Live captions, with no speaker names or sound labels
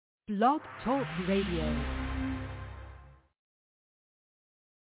Blog Talk Radio.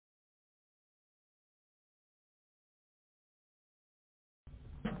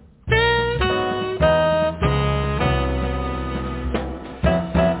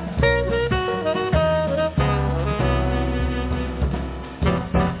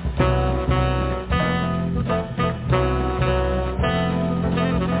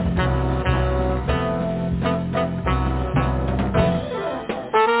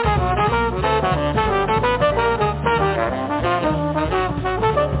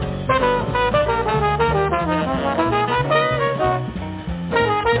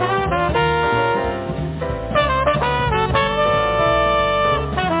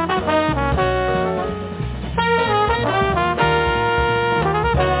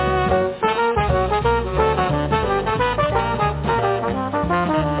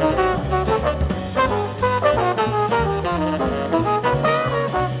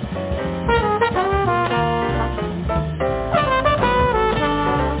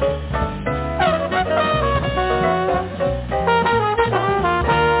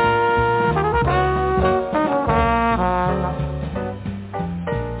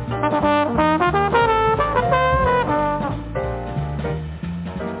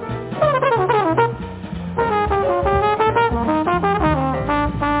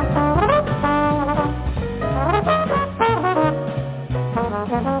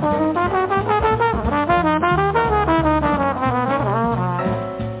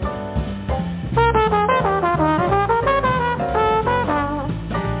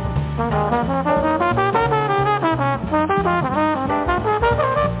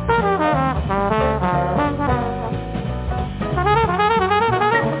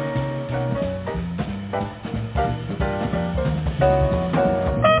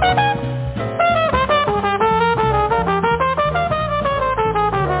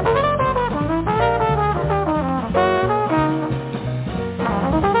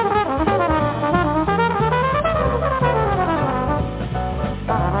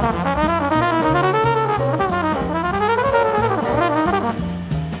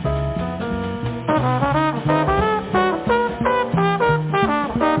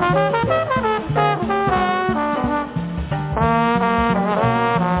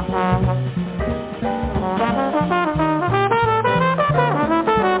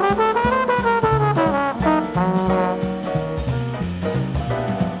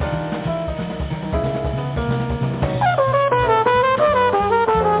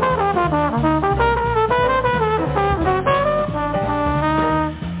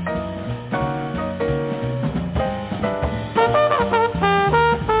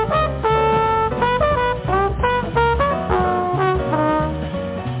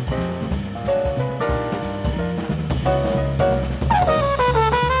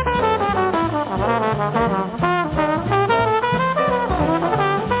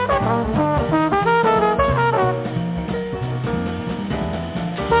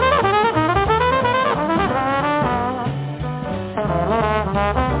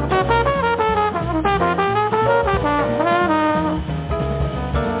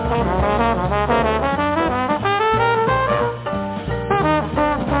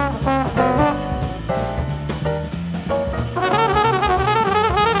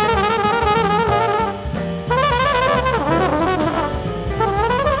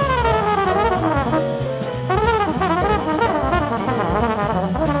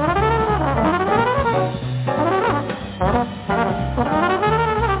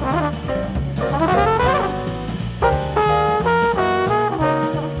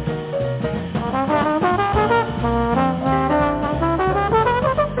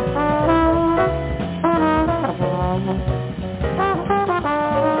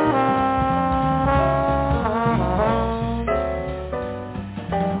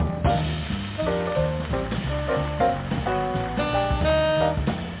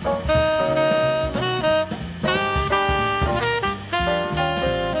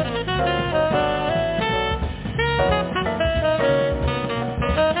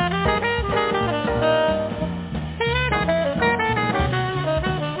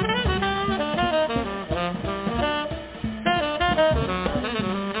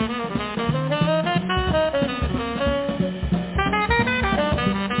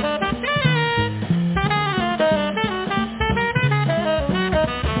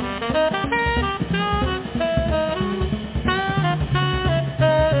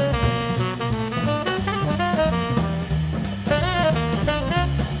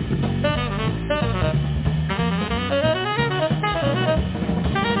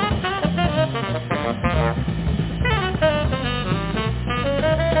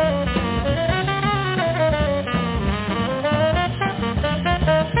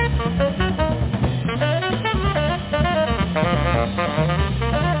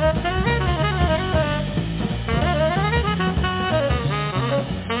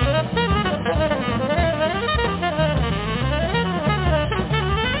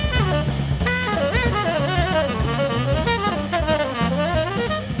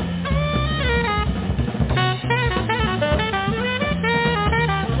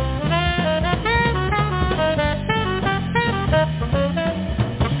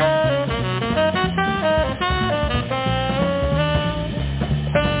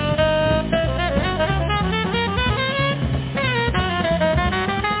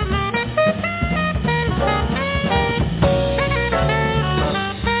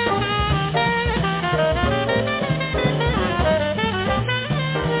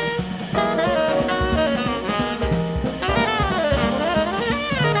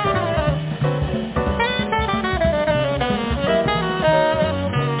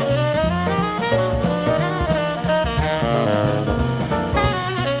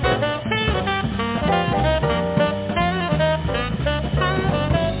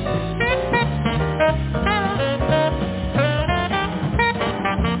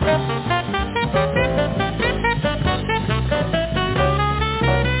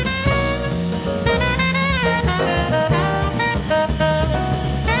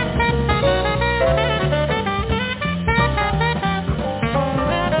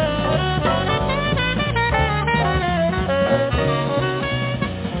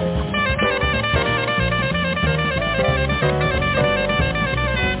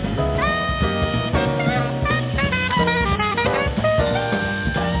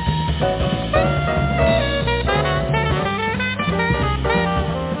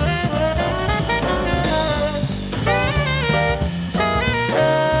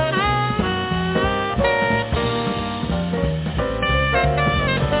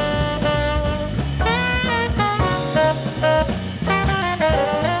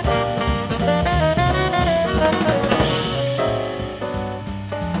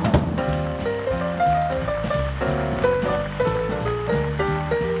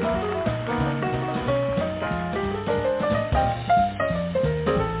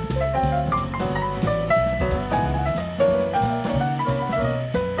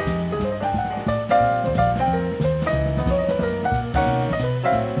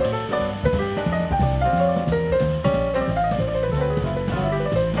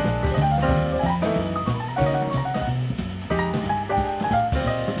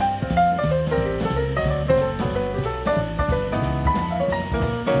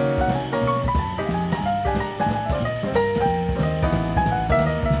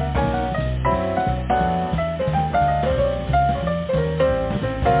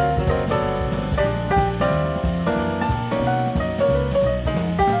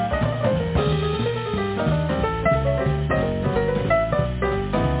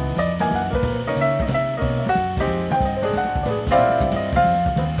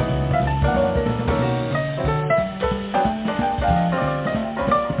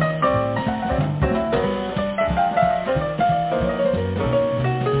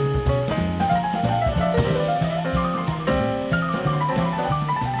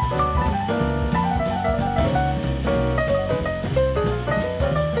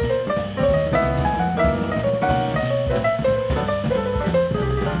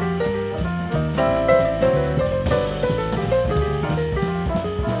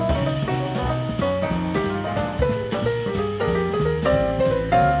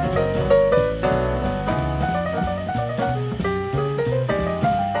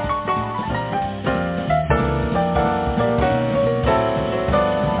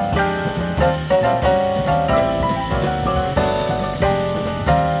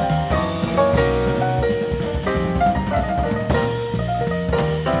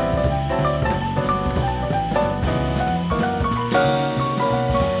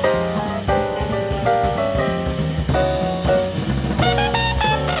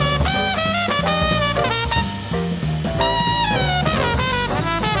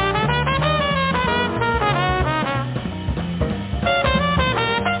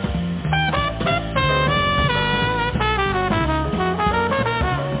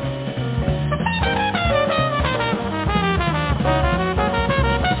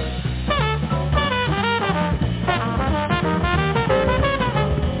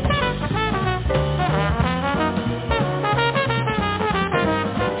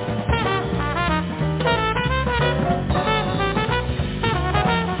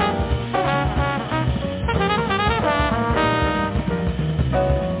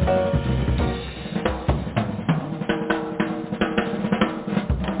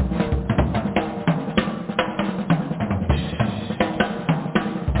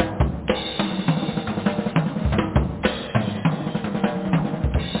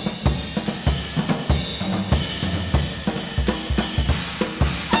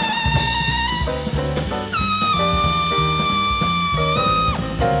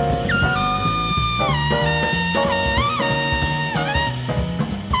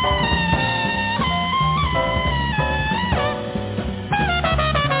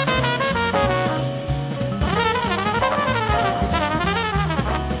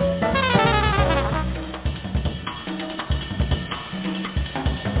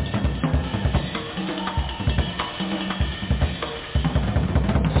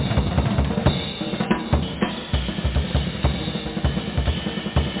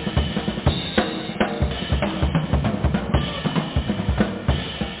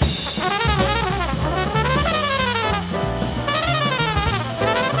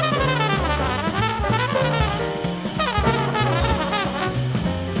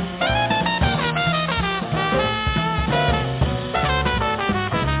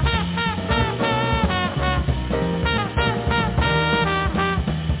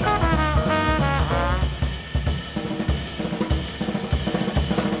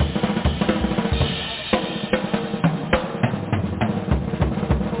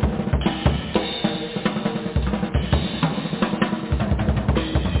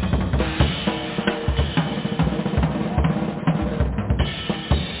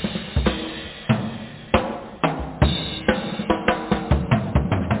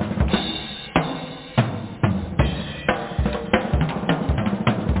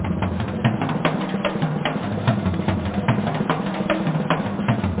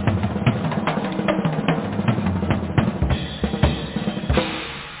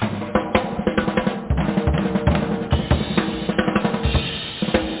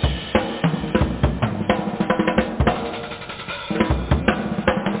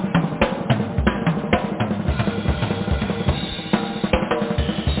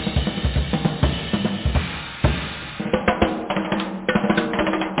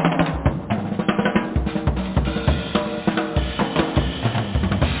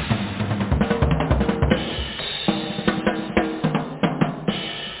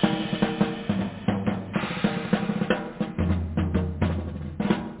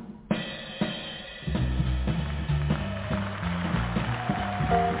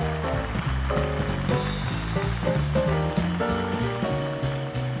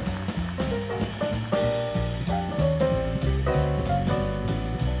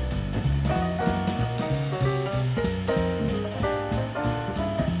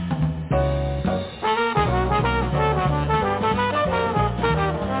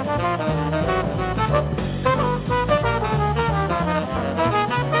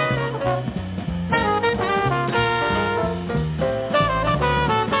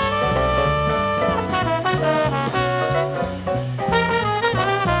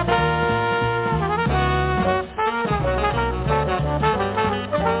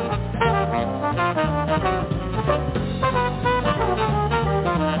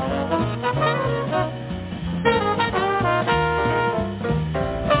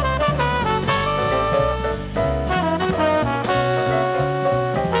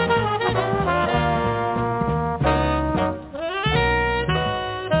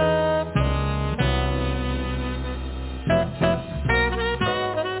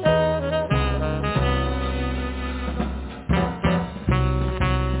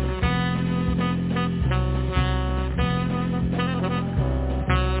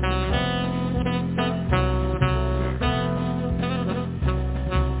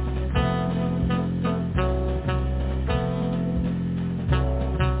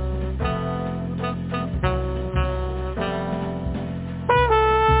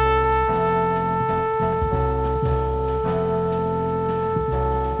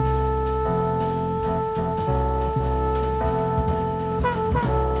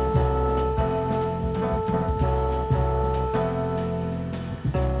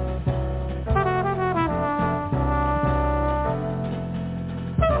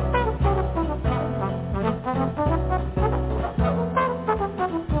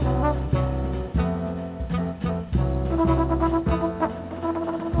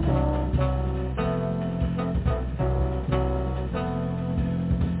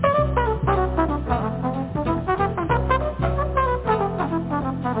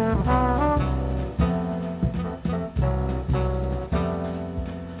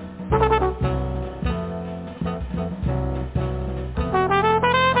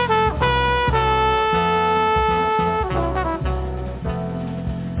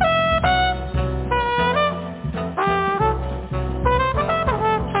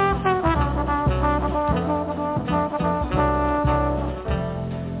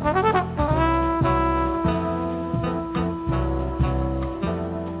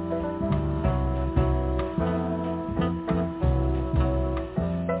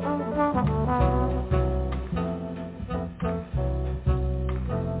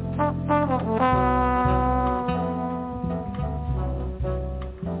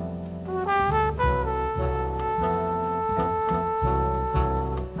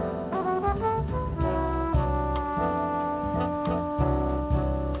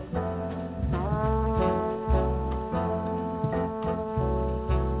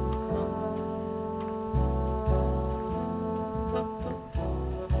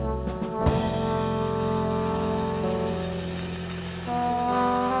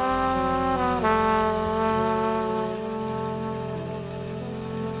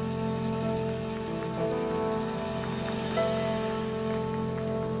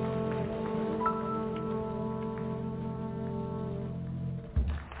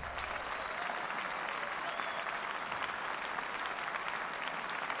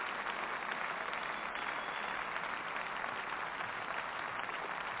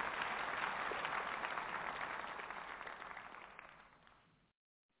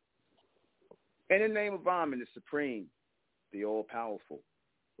 In the name of Amen, the Supreme, the All-Powerful,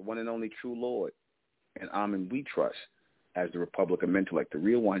 the one and only true Lord, and Amen we trust as the Republic of Mentellect, the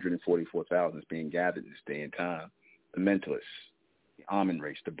real 144,000 is being gathered this day and time, the mentalists, the Amen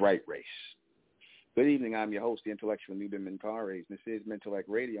race, the bright race. Good evening, I'm your host, the intellectual Nuben MENKARAYZZ, and this is MENTELLECT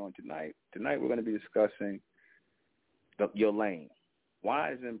Radio, and tonight we're going to be discussing your lane.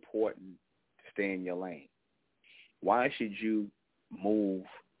 Why is it important to stay in your lane? Why should you move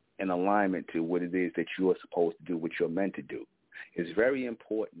in alignment to what it is that you are supposed to do, what you're meant to do? It's very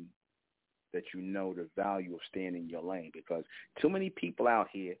important that you know the value of staying in your lane, because too many people out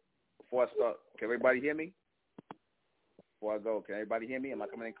here, before I start, can everybody hear me? Before I go, can everybody hear me? Am I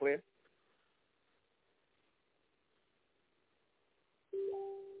coming in clear?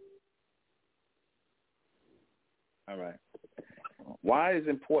 All right. Why it's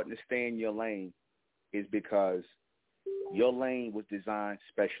important to stay in your lane is because your lane was designed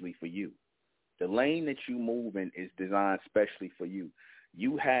specially for you. The lane that you move in is designed specially for you.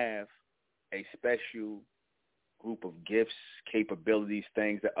 You have a special group of gifts, capabilities,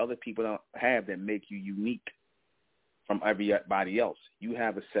 things that other people don't have that make you unique from everybody else. You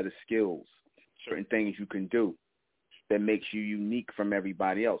have a set of skills, certain things you can do that makes you unique from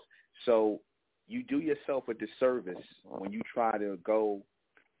everybody else. So you do yourself a disservice when you try to go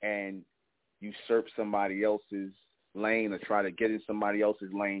and usurp somebody else's lane or try to get in somebody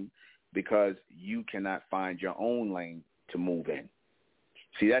else's lane because you cannot find your own lane to move in.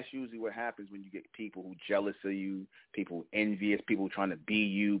 See, that's usually what happens when you get people who jealous of you, people envious, people trying to be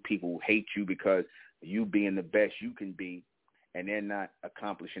you, people who hate you because you being the best you can be, and they're not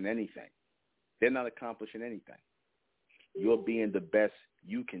accomplishing anything. They're not accomplishing anything. You're being the best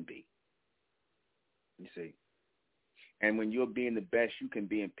you can be. You see? And when you're being the best you can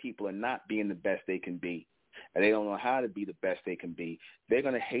be and people are not being the best they can be, and they don't know how to be the best they can be, they're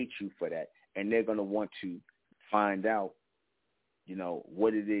going to hate you for that, and they're going to want to find out,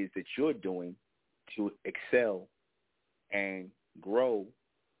 what it is that you're doing to excel and grow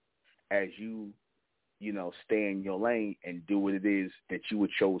as you stay in your lane and do what it is that you were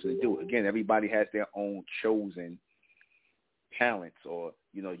chosen to do. Again, everybody has their own chosen talents, or,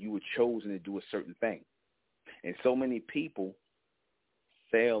 you were chosen to do a certain thing. And so many people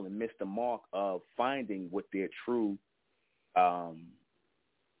fail and miss the mark of finding what their true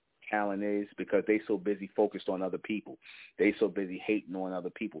talent is because they so busy focused on other people. They so busy hating on other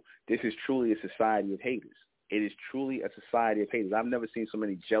people. This is truly a society of haters. It is truly a society of haters. I've never seen so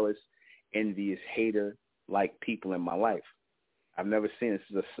many jealous, envious, hater-like people in my life. I've never seen this.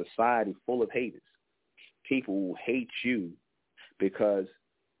 Is a society full of haters. People who hate you because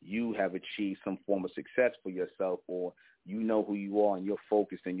you have achieved some form of success for yourself, or you know who you are and you're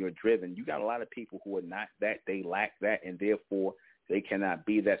focused and you're driven. You got a lot of people who are not that. They lack that, and therefore they cannot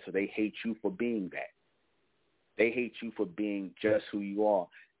be that, so they hate you for being that. They hate you for being just who you are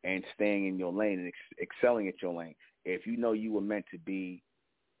and staying in your lane and excelling at your lane. If you know you were meant to be,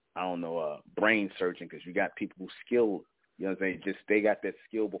 a brain surgeon, because you got people who skilled, they got that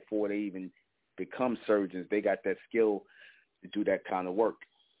skill before they even become surgeons. They got that skill to do that kind of work.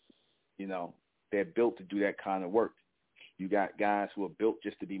 They're built to do that kind of work. You got guys who are built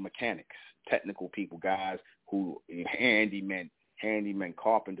just to be mechanics, technical people, guys who handymen,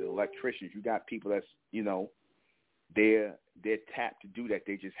 carpenters, electricians. You got people that's, they're tapped to do that.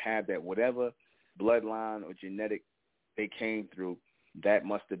 They just have that. Whatever bloodline or genetic they came through, that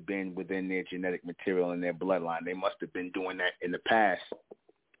must have been within their genetic material and their bloodline. They must have been doing that in the past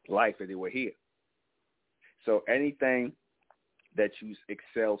life that they were here. So anything that you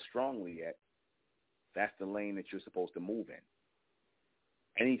excel strongly at, that's the lane that you're supposed to move in.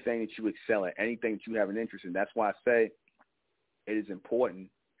 Anything that you excel at, anything that you have an interest in, that's why I say it is important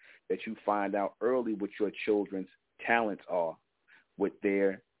that you find out early what your children's talents are, what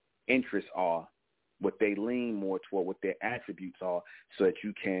their interests are, what they lean more toward, what their attributes are, so that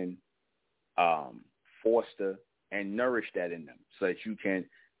you can foster and nourish that in them, so that you can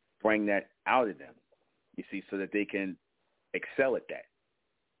bring that out of them, you see, so that they can excel at that.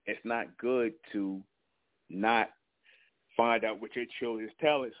 It's not good to not find out what your children's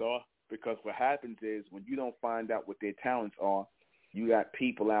talents are, because what happens is when you don't find out what their talents are, you got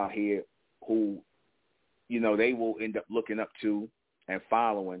people out here who, they will end up looking up to and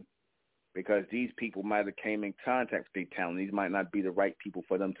following, because these people might have came in contact with their talent. These might not be the right people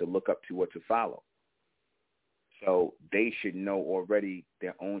for them to look up to or to follow. So they should know already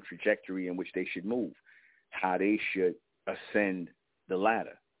their own trajectory in which they should move, how they should ascend the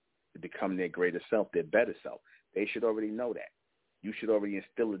ladder to become their greater self, their better self. They should already know that. You should already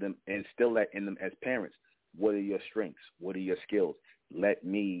instill that in them as parents. What are your strengths? What are your skills? Let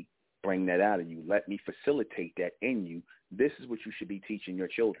me bring that out of you. Let me facilitate that in you. This is what you should be teaching your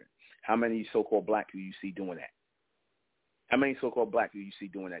children. How many so-called black people you see doing that? How many so-called black people you see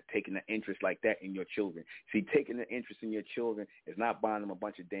doing that, taking an interest like that in your children? See, taking an interest in your children is not buying them a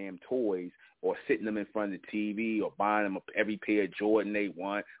bunch of damn toys or sitting them in front of the TV or buying them every pair of Jordan they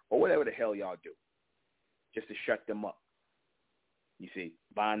want or whatever the hell y'all do just to shut them up. You see,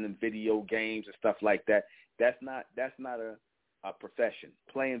 buying them video games and stuff like that. That's not a profession.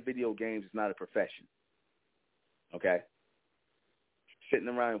 Playing video games is not a profession. Okay? Sitting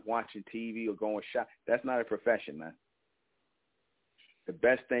around and watching TV or going shop, that's not a profession, man. The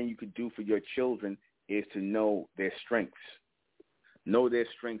best thing you could do for your children is to know their strengths. Know their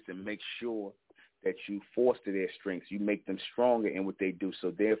strengths and make sure that you foster their strengths. You make them stronger in what they do.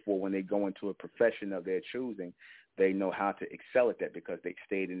 So therefore, when they go into a profession of their choosing, they know how to excel at that because they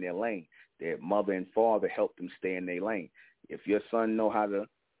stayed in their lane. Their mother and father helped them stay in their lane. If your son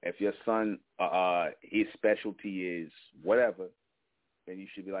his specialty is whatever, then you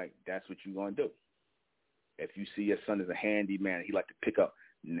should be like, that's what you're going to do. If you see your son as a handyman, he like to pick up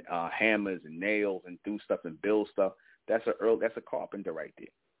hammers and nails and do stuff and build stuff, that's a carpenter right there.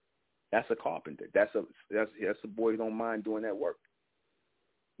 That's a carpenter. That's a boy who don't mind doing that work.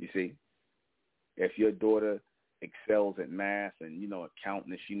 You see? If your daughter excels at math and,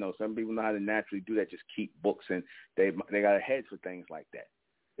 accounting, and some people know how to naturally do that, just keep books, and they got a head for things like that.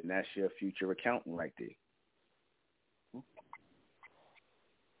 And that's your future accountant right there.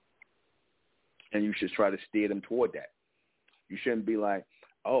 And you should try to steer them toward that. You shouldn't be like,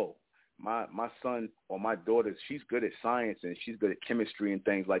 oh, my son or my daughter, she's good at science and she's good at chemistry and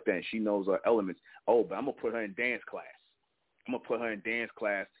things like that, and she knows her elements. Oh, but I'm going to put her in dance class. I'm going to put her in dance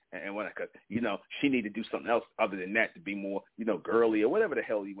class, and when she need to do something else other than that to be more, girly or whatever the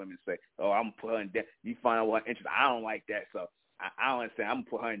hell you women say. Oh, I'm going to put her in dance. You find out what interest. I don't like that, so I don't understand. I'm going to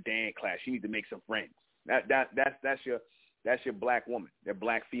put her in dance class. She needs to make some friends. That's your black woman, their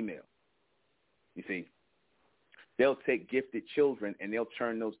black female. You see, they'll take gifted children and they'll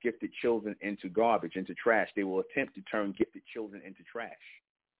turn those gifted children into garbage, into trash. They will attempt to turn gifted children into trash.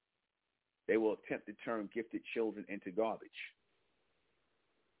 They will attempt to turn gifted children into garbage.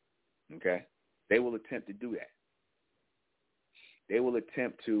 Okay? They will attempt to do that. They will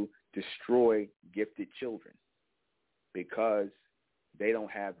attempt to destroy gifted children because they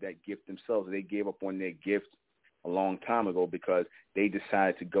don't have that gift themselves. They gave up on their gift a long time ago because they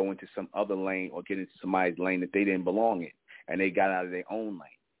decided to go into some other lane or get into somebody's lane that they didn't belong in, and they got out of their own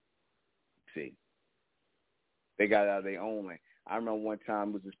lane. See? They got out of their own lane. I remember one time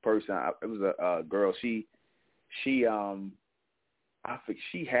it was this person. It was a girl. She think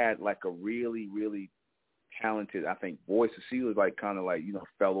she had like a really, really talented, I think, voice. She was like kind of like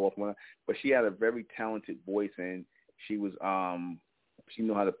fell off one, but she had a very talented voice, and she was she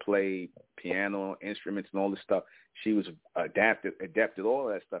knew how to play piano, instruments, and all this stuff. She was adapted all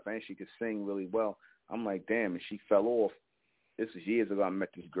of that stuff, and she could sing really well. I'm like, damn, and she fell off. This was years ago. I met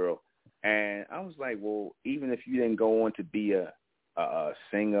this girl, and I was like, well, even if you didn't go on to be a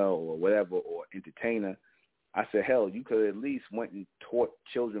singer or whatever or entertainer, I said, hell, you could at least went and taught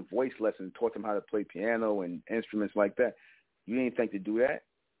children voice lessons, taught them how to play piano and instruments like that. You didn't think to do that,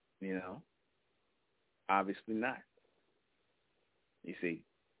 Obviously not. You see.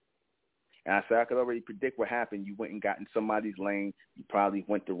 And I said, I could already predict what happened. You went and got in somebody's lane. You probably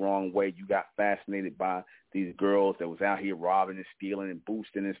went the wrong way. You got fascinated by these girls that was out here robbing and stealing and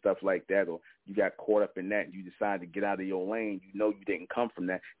boosting and stuff like that, or you got caught up in that and you decided to get out of your lane. You didn't come from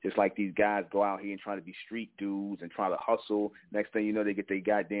that. Just like these guys go out here and try to be street dudes and try to hustle. Next thing you know, they get their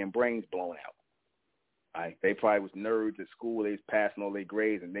goddamn brains blown out. Right? They probably was nerds at school. They was passing all their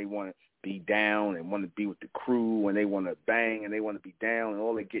grades, and they want to be down and want to be with the crew, and they want to bang and they want to be down, and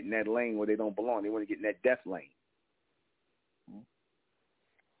all they get in that lane where they don't belong. They want to get in that death lane.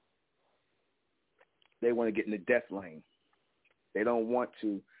 They want to get in the death lane. They don't want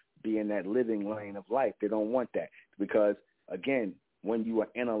to be in that living lane of life. They don't want that because, again, when you are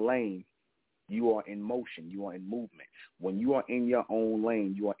in a lane, you are in motion. You are in movement. When you are in your own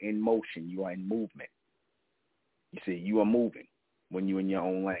lane, you are in motion. You are in movement. You see, you are moving when you're in your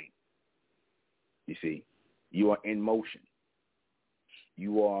own lane. You see, you are in motion.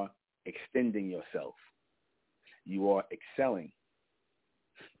 You are extending yourself. You are excelling.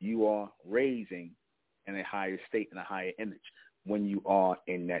 You are raising in a higher state, in a higher image when you are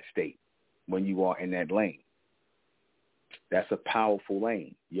in that state, when you are in that lane. That's a powerful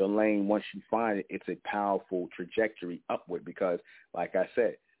lane. Your lane, once you find it, it's a powerful trajectory upward because, like I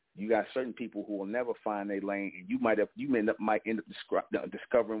said, you got certain people who will never find their lane, and you might end up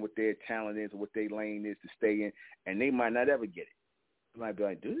discovering what their talent is or what their lane is to stay in, and they might not ever get it. You might be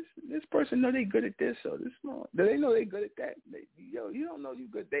like, do this person know they good at this or this? Do they know they good at that? You don't know you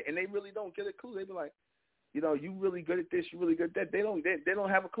good. And they really don't get a clue. They be like, you really good at this, you really good at that. They don't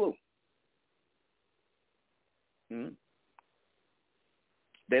have a clue.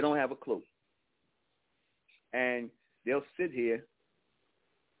 They don't have a clue. And they'll sit here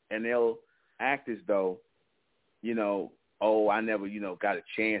and they'll act as though, oh, I never, got a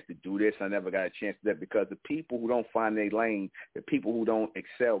chance to do this. I never got a chance to that, because the people who don't find their lane, the people who don't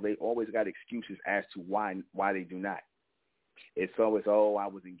excel, they always got excuses as to why they do not. It's always, oh, I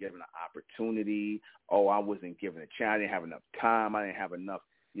wasn't given an opportunity. Oh, I wasn't given a chance. I didn't have enough time. I didn't have enough.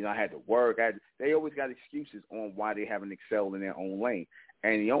 I had to work. They always got excuses on why they haven't excelled in their own lane.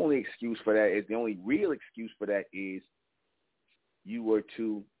 And the only real excuse for that is you were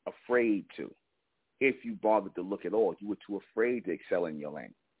too afraid to. If you bothered to look at all, you were too afraid to excel in your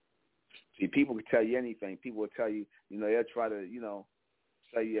lane. See, people can tell you anything. People will tell you, they'll try to,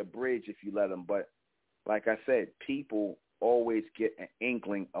 sell you a bridge if you let them. But like I said, people always get an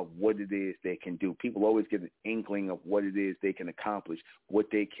inkling of what it is they can do. People always get an inkling of what it is they can accomplish, what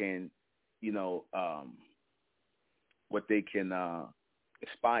they can,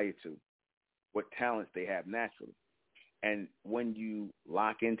 aspire to, what talents they have naturally. And when you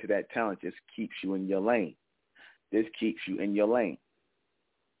lock into that talent, this keeps you in your lane. This keeps you in your lane.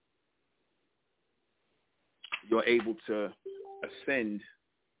 You're able to ascend.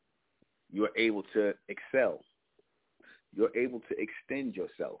 You're able to excel. You're able to extend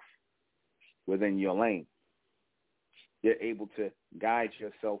yourself within your lane. You're able to guide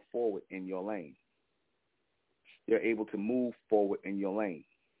yourself forward in your lane. You're able to move forward in your lane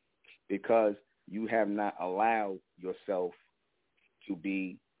because you have not allowed yourself to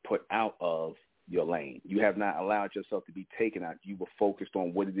be put out of your lane. You have not allowed yourself to be taken out. You were focused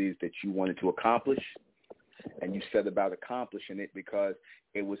on what it is that you wanted to accomplish, and you set about accomplishing it because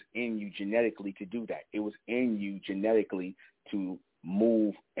it was in you genetically to do that. It was in you genetically to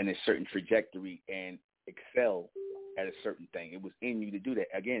move in a certain trajectory and excel at a certain thing. It was in you to do that.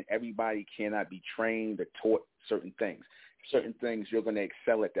 Again, everybody cannot be trained or taught certain things. Certain things you're going to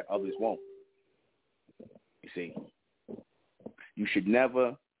excel at that others won't. You see, you should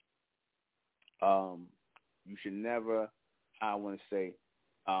never, I want to say,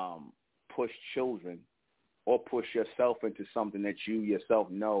 push children or push yourself into something that you yourself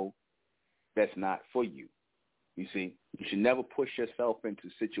know that's not for you. You see, you should never push yourself into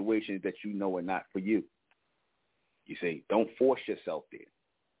situations that you know are not for you. You see, don't force yourself there.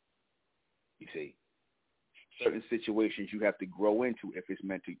 You see, certain situations you have to grow into if it's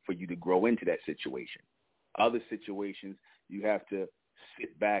meant for you to grow into that situation. Other situations, you have to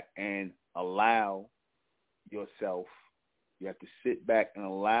sit back and allow yourself,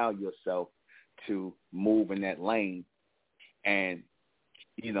 to move in that lane and,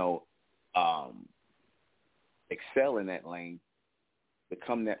 excel in that lane,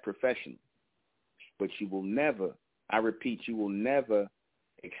 become that professional. But you will never, I repeat, you will never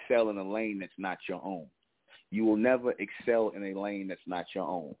excel in a lane that's not your own. You will never excel in a lane that's not your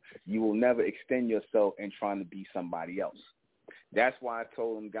own. You will never extend yourself in trying to be somebody else. That's why I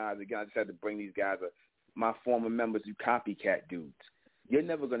told them guys, again, I just had to bring these guys, my former members, you copycat dudes. You're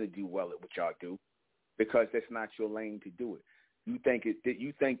never going to do well at what y'all do because that's not your lane to do it. You think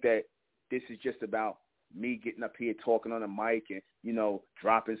that this is just about me getting up here talking on a mic and,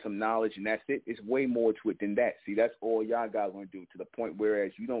 dropping some knowledge and that's it. It's way more to it than that. See, that's all y'all guys want to do, to the point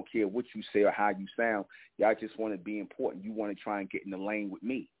whereas you don't care what you say or how you sound. Y'all just want to be important. You want to try and get in the lane with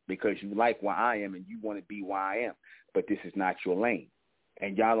me because you like where I am and you want to be where I am. But this is not your lane.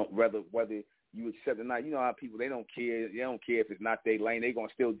 And y'all don't, whether you accept it or not, you know how people, they don't care. They don't care if it's not their lane. They're going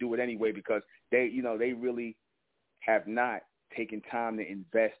to still do it anyway because they really have not taken time to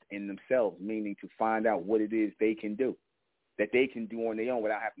invest in themselves, meaning to find out what it is they can do, that they can do on their own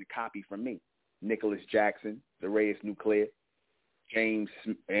without having to copy from me. Nicholas Jackson, the Reyes Nuclear, James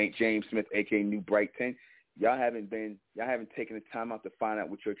Smith, a.k.a. New Brighton. Y'all haven't taken the time out to find out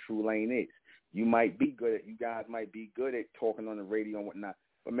what your true lane is. You guys might be good at talking on the radio and whatnot,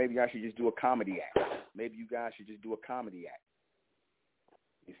 but maybe y'all should just do a comedy act. Maybe you guys should just do a comedy act.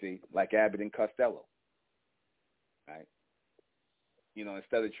 You see, like Abbott and Costello. Right?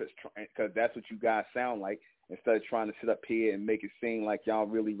 Instead of just because that's what you guys sound like, instead of trying to sit up here and make it seem like y'all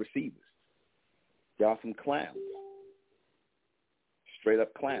really receivers. Y'all some clowns. Straight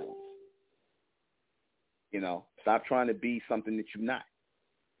up clowns. Stop trying to be something that you're not.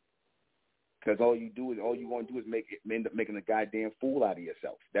 Because all you want to do is end up making a goddamn fool out of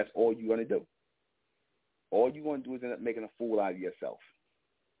yourself. That's all you're going to do. All you're going to do is end up making a fool out of yourself.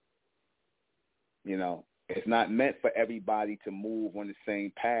 It's not meant for everybody to move on the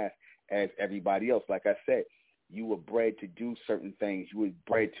same path as everybody else. Like I said, you were bred to do certain things. You were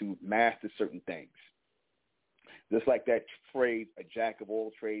bred to master certain things. Just like that phrase, a jack of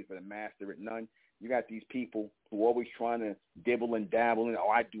all trades but a master at none. You got these people who are always trying to dibble and dabble and,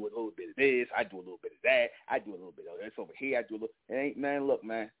 I do a little bit of this, I do a little bit of that, I do a little bit of this over here, I do a little. It ain't, man, look,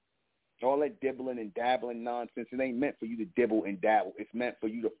 man. All that dibbling and dabbling nonsense, it ain't meant for you to dibble and dabble. It's meant for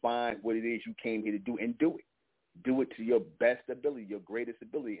you to find what it is you came here to do and do it. Do it to your best ability, your greatest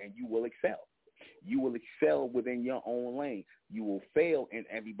ability, and you will excel. You will excel within your own lane. You will fail in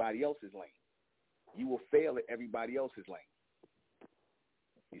everybody else's lane. You will fail at everybody else's lane.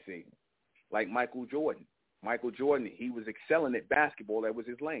 You see, like Michael Jordan. Michael Jordan, he was excelling at basketball. That was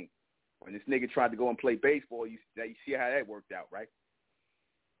his lane. When this nigga tried to go and play baseball, you see how that worked out, right?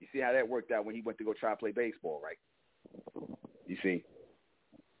 You see how that worked out when he went to go try to play baseball, right? You see?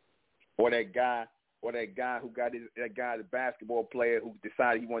 Or that guy who got the basketball player who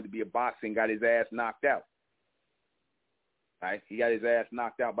decided he wanted to be a boxer and got his ass knocked out. Right? He got his ass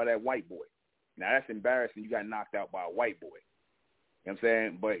knocked out by that white boy. Now that's embarrassing. You got knocked out by a white boy. You know what I'm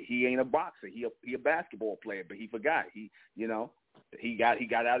saying? But he ain't a boxer. He a basketball player, but he forgot. He got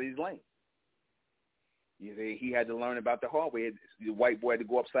out of his lane. He had to learn about the hard way. The white boy had to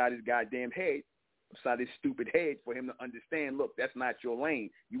go upside his goddamn head, upside his stupid head for him to understand, look, that's not your lane.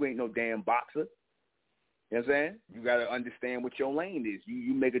 You ain't no damn boxer. You know what I'm saying? You got to understand what your lane is.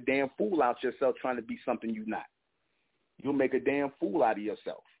 You make a damn fool out of yourself trying to be something you're not. You'll make a damn fool out of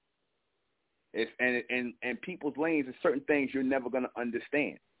yourself. And people's lanes are certain things you're never going to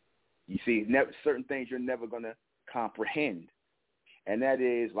understand. You see, certain things you're never going to comprehend. And that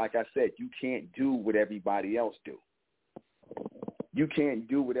is, like I said, you can't do what everybody else do. You can't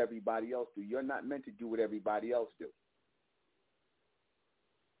do what everybody else do. You're not meant to do what everybody else do.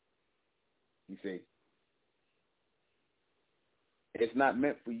 You see? It's not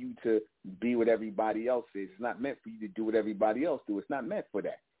meant for you to be what everybody else is. It's not meant for you to do what everybody else do. It's not meant for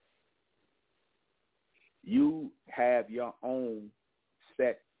that. You have your own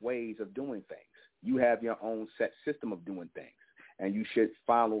set ways of doing things. You have your own set system of doing things. And you should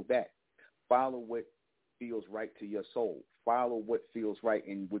follow that. Follow what feels right to your soul. Follow what feels right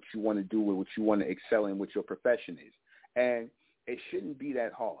in what you want to do and what you want to excel in, what your profession is. And it shouldn't be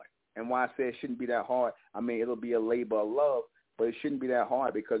that hard. And why I say it shouldn't be that hard, I mean, it'll be a labor of love, but it shouldn't be that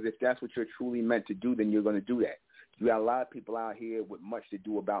hard, because if that's what you're truly meant to do, then you're going to do that. You got a lot of people out here with much to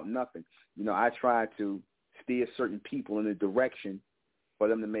do about nothing. You know, I try to steer certain people in a direction for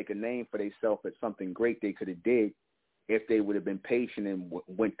them to make a name for themselves at something great they could have did if they would have been patient and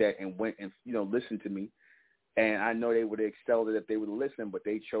went and listened to me. And I know they would have excelled it if they would have listened, but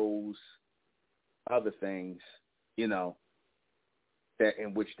they chose other things, that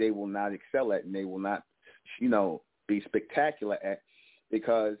in which they will not excel at and they will not, be spectacular at,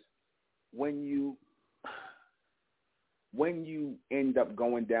 because when you end up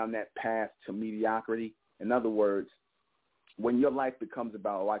going down that path to mediocrity, in other words, when your life becomes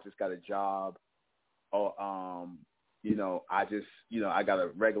about, I just got a job, or I got a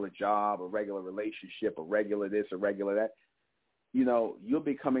regular job, a regular relationship, a regular this, a regular that, you're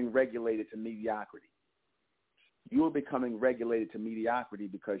becoming regulated to mediocrity. You're becoming regulated to mediocrity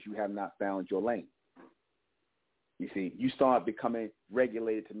because you have not found your lane. You see, you start becoming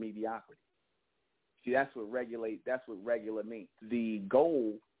regulated to mediocrity. See, that's what regular means. The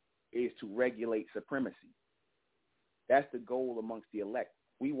goal is to regulate supremacy. That's the goal amongst the elect.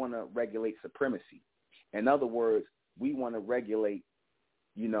 We want to regulate supremacy. In other words, we want to regulate,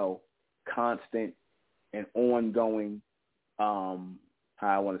 constant and ongoing, we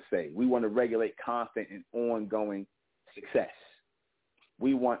want to regulate constant and ongoing success.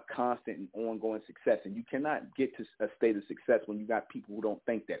 We want constant and ongoing success. And you cannot get to a state of success when you got people who don't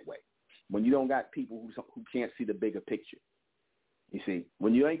think that way. When you don't got people who can't see the bigger picture. You see,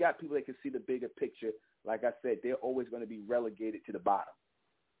 when you ain't got people that can see the bigger picture, like I said, they're always going to be relegated to the bottom.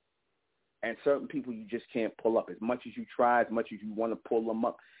 And certain people you just can't pull up. As much as you try, as much as you want to pull them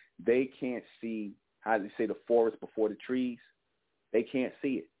up, they can't see, how they say, the forest before the trees. They can't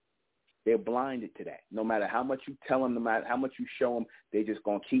see it. They're blinded to that. No matter how much you tell them, no matter how much you show them, they're just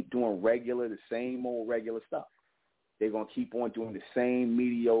going to keep doing the same old regular stuff. They're going to keep on doing the same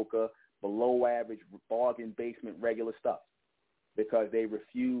mediocre, below average, bargain basement, regular stuff, because they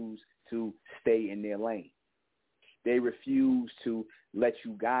refuse to stay in their lane. They refuse to let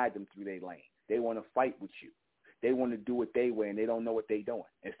you guide them through their lane. They want to fight with you. They want to do it their way, and they don't know what they're doing,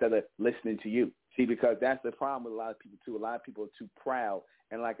 instead of listening to you. See, because that's the problem with a lot of people, too. A lot of people are too proud.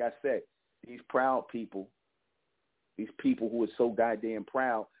 And like I said, these proud people, these people who are so goddamn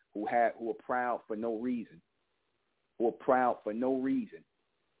proud, who are proud for no reason,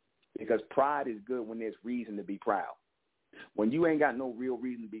 because pride is good when there's reason to be proud. When you ain't got no real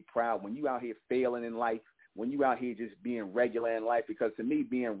reason to be proud, when you out here failing in life, when you out here just being regular in life, because to me,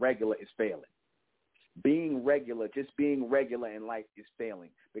 being regular is failing. Just being regular in life is failing,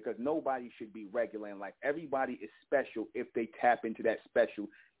 because nobody should be regular in life. Everybody is special if they tap into that special,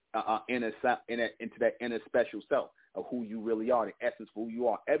 into that inner special self of who you really are, the essence of who you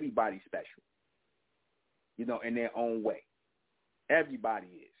are. Everybody's special, in their own way. Everybody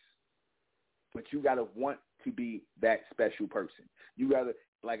is. But you got to want to be that special person. You got to,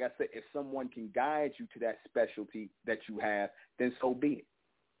 like I said, if someone can guide you to that specialty that you have, then so be it.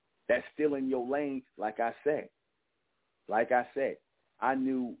 That's still in your lane, like I said. I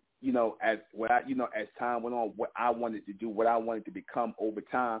knew, as time went on, what I wanted to do, what I wanted to become over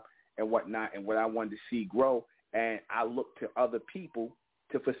time and whatnot, and what I wanted to see grow. And I looked to other people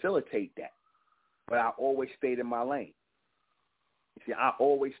to facilitate that. But I always stayed in my lane. You see, I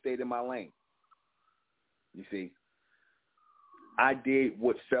always stayed in my lane. You see, I did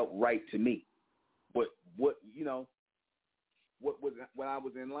what felt right to me. What I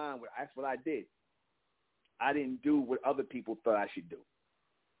was in line with, that's what I did. I didn't do what other people thought I should do.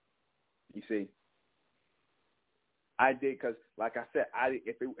 You see, I did because, like I said,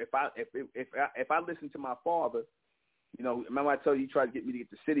 if I listened to my father, remember I told you he tried to get me to get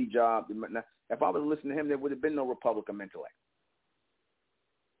the city job. If I would have listened to him, there would have been no Republican MENTELLECT.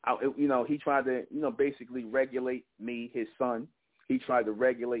 He tried to, basically regulate me, his son. He tried to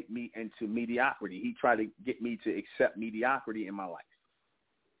regulate me into mediocrity. He tried to get me to accept mediocrity in my life.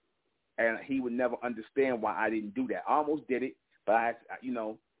 And he would never understand why I didn't do that. I almost did it, but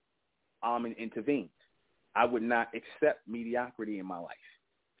Armin intervened. I would not accept mediocrity in my life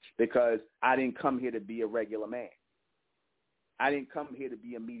because I didn't come here to be a regular man. I didn't come here to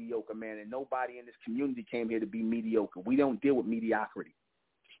be a mediocre man, and nobody in this community came here to be mediocre. We don't deal with mediocrity.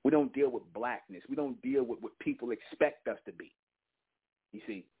 We don't deal with blackness. We don't deal with what people expect us to be. You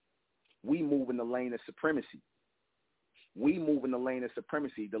see, we move in the lane of supremacy.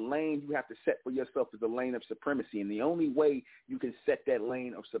 The lane you have to set for yourself is the lane of supremacy. And the only way you can set that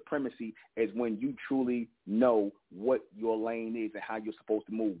lane of supremacy is when you truly know what your lane is and how you're supposed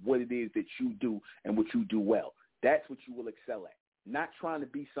to move, what it is that you do and what you do well. That's what you will excel at. Not trying to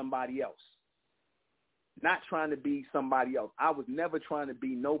be somebody else. I was never trying to be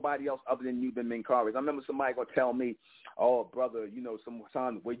nobody else other than Nuben MENKARAYZZ. I remember somebody going to tell me, oh, brother,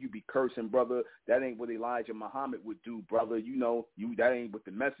 sometimes where you be cursing, brother, that ain't what Elijah Muhammad would do, brother. That ain't what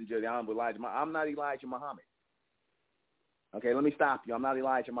the messenger, I'm with Elijah Muhammad. I'm not Elijah Muhammad. Okay, let me stop you. I'm not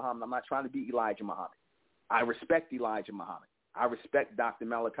Elijah Muhammad. I'm not trying to be Elijah Muhammad. I respect Elijah Muhammad. I respect Dr.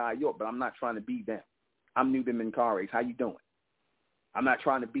 Malachi York, but I'm not trying to be them. I'm Nuben MENKARAYZZ. How you doing? I'm not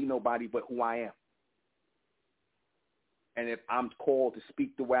trying to be nobody but who I am. And if I'm called to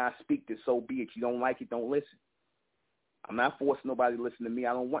speak the way I speak, then so be it. You don't like it, don't listen. I'm not forcing nobody to listen to me.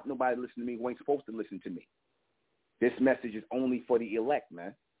 I don't want nobody to listen to me who ain't supposed to listen to me. This message is only for the elect,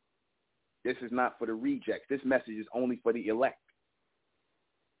 man. This is not for the rejects. This message is only for the elect.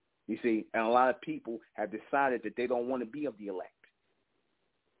 You see, and a lot of people have decided that they don't want to be of the elect.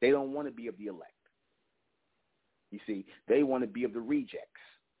 They don't want to be of the elect. You see, they want to be of the rejects.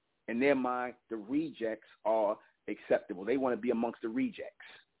 In their mind, the rejects are acceptable. They want to be amongst the rejects,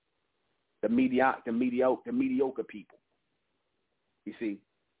 the mediocre people. You see,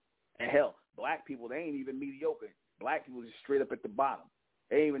 and hell, black people, they ain't even mediocre. Black people are just straight up at the bottom.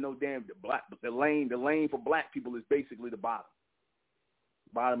 They ain't even no damn the lane for black people is basically the bottom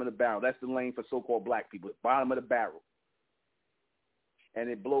of the barrel. That's the lane for so-called black people, bottom of the barrel. And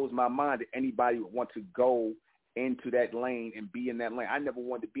it blows my mind that anybody would want to go into that lane and be in that lane. I never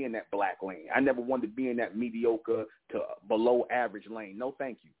wanted to be in that black lane. I never wanted to be in that mediocre to below average lane. No,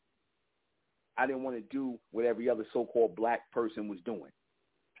 thank you. I didn't want to do what every other so-called black person was doing.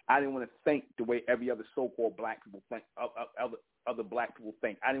 I didn't want to think the way every other so-called black people think, other black people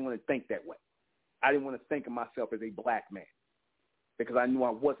think. I didn't want to think that way. I didn't want to think of myself as a black man because I knew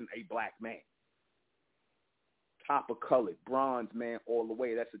I wasn't a black man. Copper-colored, bronze man all the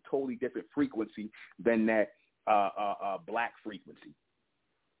way. That's a totally different frequency than that black frequency.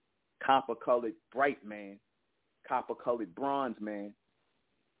 Copper-colored, bright man, copper-colored, bronze man,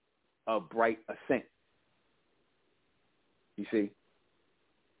 a bright ascent. You see?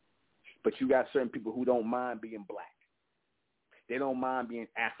 But you got certain people who don't mind being black. They don't mind being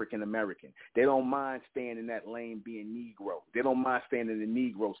African-American. They don't mind staying in that lane being Negro. They don't mind staying in the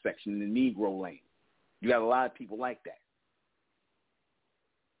Negro section, in the Negro lane. You got a lot of people like that.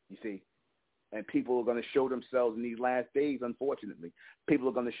 You see? And people are going to show themselves in these last days, unfortunately. People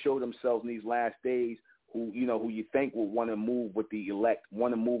are going to show themselves in these last days who you think will want to move with the elect,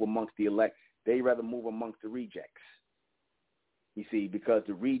 want to move amongst the elect. They rather move amongst the rejects. You see, because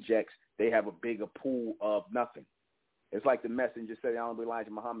the rejects, they have a bigger pool of nothing. It's like the messenger said, Honorable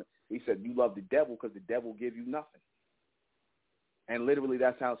Elijah Muhammad, he said, you love the devil because the devil give you nothing. And literally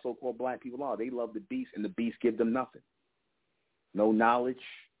that's how so-called black people are. They love the beast, and the beast give them nothing. No knowledge,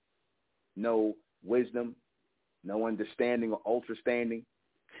 no wisdom, no understanding or ultra-standing,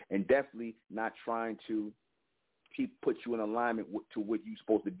 and definitely not trying to put you in alignment to what you're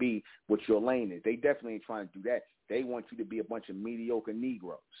supposed to be, what your lane is. They definitely ain't trying to do that. They want you to be a bunch of mediocre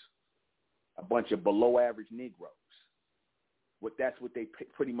Negroes, a bunch of below-average Negroes. That's what they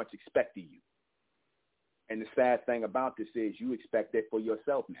pretty much expect of you. And the sad thing about this is you expect that for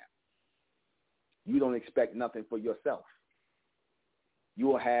yourself now. You don't expect nothing for yourself. You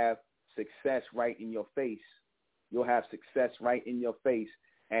will have success right in your face. You'll have success right in your face,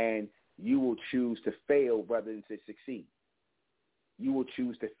 and you will choose to fail rather than to succeed. You will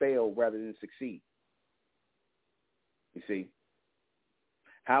choose to fail rather than succeed. You see?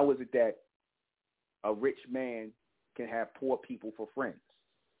 How is it that a rich man can have poor people for friends?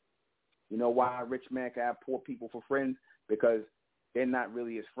 You know why a rich man can have poor people for friends? Because they're not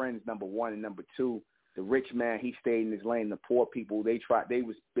really his friends, number one. And number two, the rich man, he stayed in his lane. The poor people, they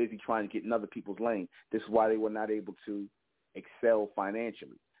was busy trying to get in other people's lane. This is why they were not able to excel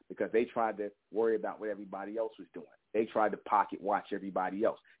financially, because they tried to worry about what everybody else was doing. They tried to pocket watch everybody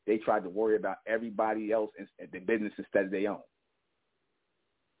else. They tried to worry about everybody else and the business instead of their own.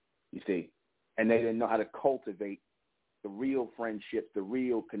 You see? And they didn't know how to cultivate the real friendships, the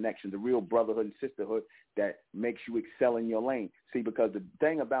real connection, the real brotherhood and sisterhood that makes you excel in your lane. See, because the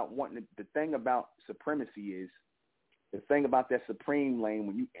thing about supremacy is, the thing about that supreme lane,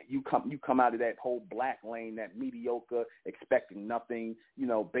 when you come out of that whole black lane, that mediocre, expecting nothing,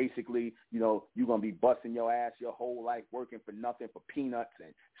 basically, you're going to be busting your ass your whole life, working for nothing, for peanuts,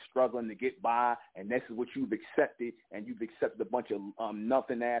 and struggling to get by, and this is what you've accepted, and you've accepted a bunch of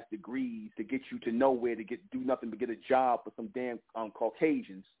nothing-ass degrees to get you to nowhere, to do nothing but get a job for some damn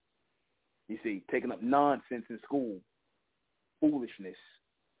Caucasians, you see, taking up nonsense in school, foolishness.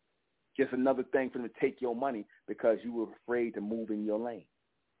 Just another thing for them to take your money because you were afraid to move in your lane.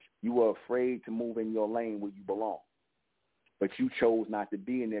 You were afraid to move in your lane where you belong. But you chose not to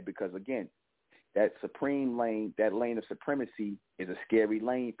be in there because, again, that supreme lane, that lane of supremacy is a scary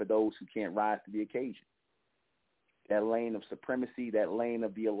lane for those who can't rise to the occasion. That lane of supremacy, that lane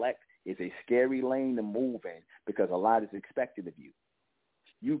of the elect is a scary lane to move in because a lot is expected of you.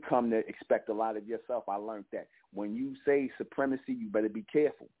 You come to expect a lot of yourself. I learned that. When you say supremacy, you better be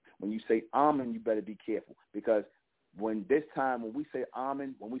careful. When you say Amen, you better be careful, because when we say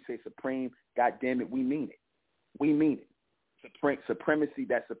Amen, when we say supreme, God damn it, we mean it. We mean it. Supremacy,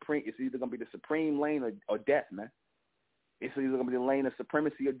 that supreme, it's either going to be the supreme lane or death, man. It's either going to be the lane of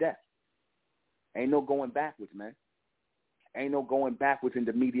supremacy or death. Ain't no going backwards, man. Ain't no going backwards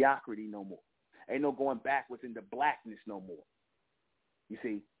into mediocrity no more. Ain't no going backwards into blackness no more. You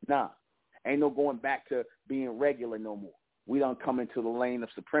see, nah. Ain't no going back to being regular no more. We don't come into the lane of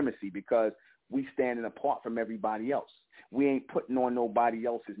supremacy because we standing apart from everybody else. We ain't putting on nobody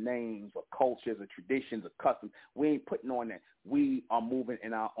else's names or cultures or traditions or customs. We ain't putting on that. We are moving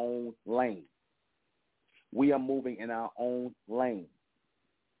in our own lane. We are moving in our own lane.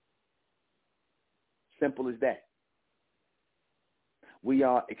 Simple as that. We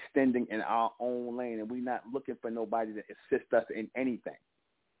are extending in our own lane, and we're not looking for nobody to assist us in anything.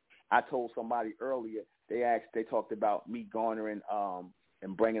 I told somebody earlier, they talked about me garnering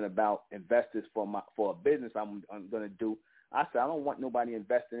and bringing about investors for a business I'm going to do. I said, I don't want nobody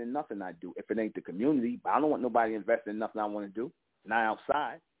investing in nothing I do if it ain't the community. But I don't want nobody investing in nothing I want to do, not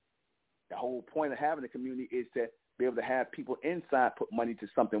outside. The whole point of having a community is to be able to have people inside put money to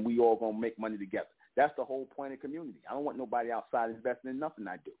something we all going to make money together. That's the whole point of community. I don't want nobody outside investing in nothing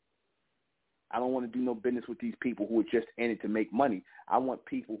I do. I don't want to do no business with these people who are just in it to make money. I want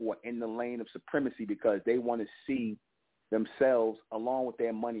people who are in the lane of supremacy because they want to see themselves along with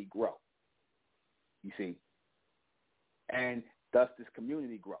their money grow. You see? And thus this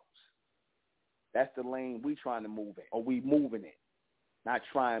community grows. That's the lane we trying to move in, or we moving in. Not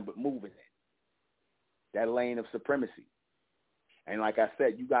trying, but moving in. That lane of supremacy. And like I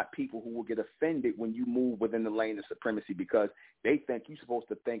said, you got people who will get offended when you move within the lane of supremacy because they think you're supposed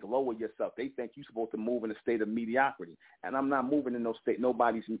to think lower yourself. They think you're supposed to move in a state of mediocrity. And I'm not moving in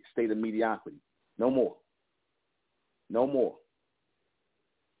nobody's state of mediocrity. No more. No more.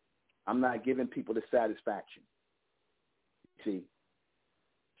 I'm not giving people the satisfaction. See?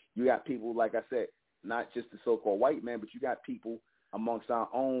 You got people, like I said, not just the so-called white man, but you got people amongst our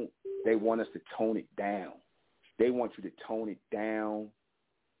own. They want us to tone it down. They want you to tone it down.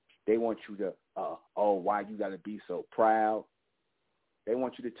 They want you to, why you got to be so proud? They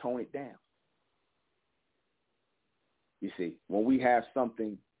want you to tone it down. You see, when we have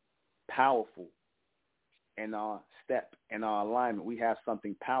something powerful in our step, in our alignment, we have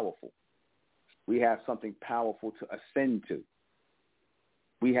something powerful. We have something powerful to ascend to.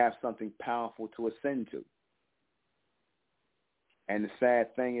 We have something powerful to ascend to. And the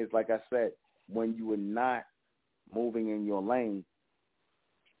sad thing is, like I said, when you are not moving in your lane,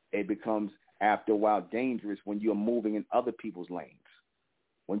 it becomes, after a while, dangerous when you're moving in other people's lanes.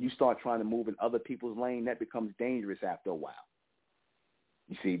 When you start trying to move in other people's lane, that becomes dangerous after a while.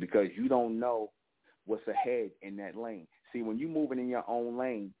 You see, because you don't know what's ahead in that lane. See, when you're moving in your own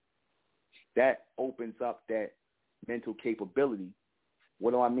lane, that opens up that mental capability.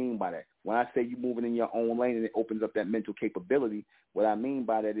 What do I mean by that? When I say you're moving in your own lane and it opens up that mental capability, what I mean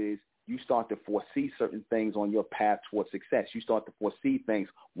by that is you start to foresee certain things on your path towards success. You start to foresee things.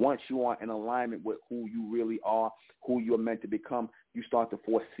 Once you are in alignment with who you really are, who you're meant to become, you start to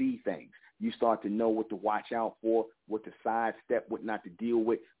foresee things. You start to know what to watch out for, what to sidestep, what not to deal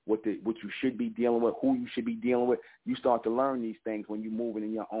with, what you should be dealing with, who you should be dealing with. You start to learn these things when you're moving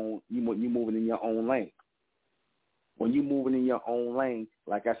in your own. You're moving in your own lane. When you're moving in your own lane,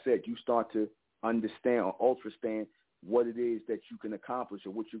 like I said, you start to understand or ultrastand what it is that you can accomplish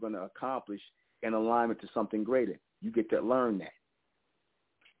or what you're going to accomplish in alignment to something greater. You get to learn that.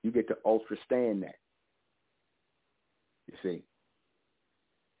 You get to ultrastand that. You see?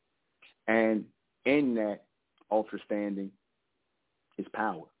 And in that ultrastanding is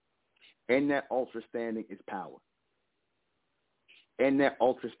power. In that ultrastanding is power. In that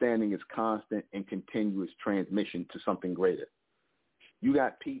ultrastanding is constant and continuous transmission to something greater. You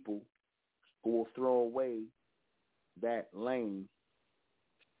got people who will throw away that lane.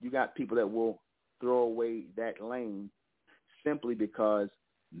 You got people that will throw away that lane simply because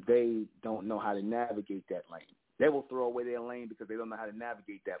they don't know how to navigate that lane. They will throw away their lane because they don't know how to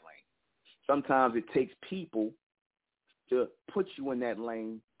navigate that lane. Sometimes it takes people to put you in that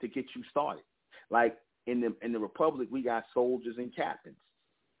lane to get you started. Like in the Republic, we got soldiers and captains.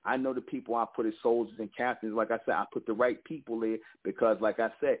 I know the people I put as soldiers and captains. Like I said, I put the right people there because, like I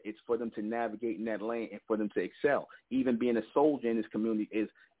said, it's for them to navigate in that lane and for them to excel. Even being a soldier in this community is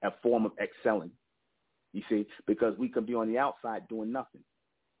a form of excelling, you see, because we could be on the outside doing nothing.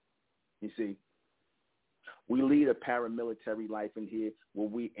 You see, we lead a paramilitary life in here where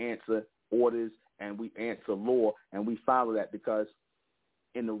we answer orders and we answer law and we follow that because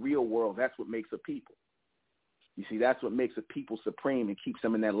in the real world, that's what makes a people. You see, that's what makes a people supreme and keeps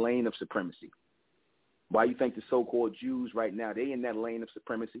them in that lane of supremacy. Why you think the so-called Jews right now, they in that lane of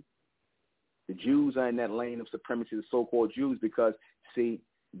supremacy? The Jews are in that lane of supremacy, the so-called Jews, because, see,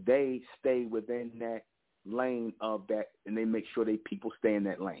 they stay within that lane of that, and they make sure they people stay in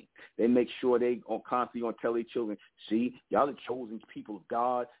that lane. They make sure they are constantly going to tell their children, see, y'all the chosen people of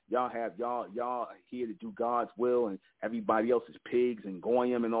God. Y'all are here to do God's will, and everybody else is pigs and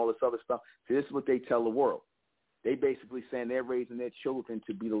goyim and all this other stuff. See, this is what they tell the world. They basically saying they're raising their children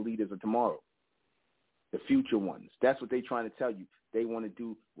to be the leaders of tomorrow, the future ones. That's what they're trying to tell you. They want to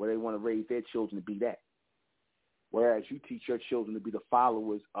do what they want to raise their children to be that. Whereas you teach your children to be the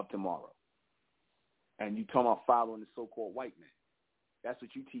followers of tomorrow. And you talking about following the so-called white man. That's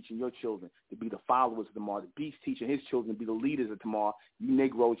what you teaching your children, to be the followers of tomorrow. The beast teaching his children to be the leaders of tomorrow. You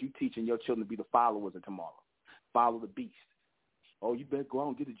Negroes, you teaching your children to be the followers of tomorrow. Follow the beast. Oh, you better go out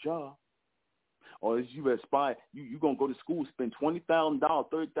and get a job. Or as you aspire, you going to go to school, spend $20,000,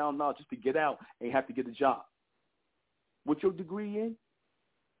 $30,000 just to get out and have to get a job. What's your degree in?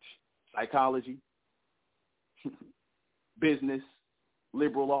 Psychology, business,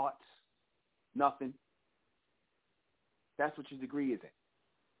 liberal arts, nothing. That's what your degree is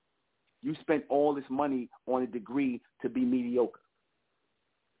in. You spent all this money on a degree to be mediocre.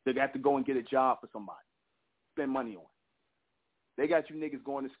 They have to go and get a job for somebody. Spend money on it. They got you niggas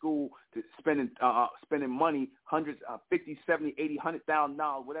going to school to spending money, hundreds, $50, $70, $80,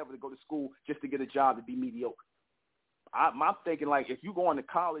 $100,000, whatever, to go to school just to get a job to be mediocre. I'm thinking, like, if you go on to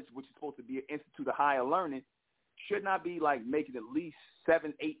college, which is supposed to be an institute of higher learning, shouldn't I be, like, making at least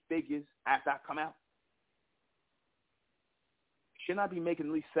 7, 8 figures after I come out? Shouldn't I be making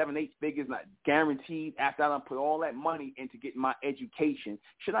at least 7, 8 figures, not guaranteed, after I done put all that money into getting my education?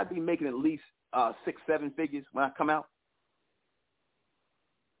 Should I be making at least 6, 7 figures when I come out?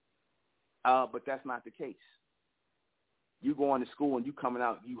 But that's not the case. You going to school and you coming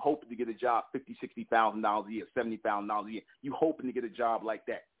out, you hoping to get a job, $50,000, $60,000 a year, $70,000 a year. You hoping to get a job like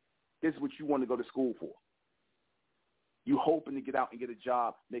that. This is what you want to go to school for. You hoping to get out and get a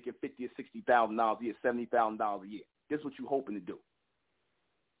job making $50,000 or $60,000 a year, $70,000 a year. This is what you hoping to do.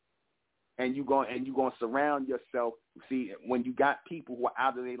 And you're going to surround yourself. See, when you got people who are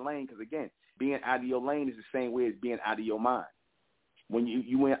out of their lane, because again, being out of your lane is the same way as being out of your mind. When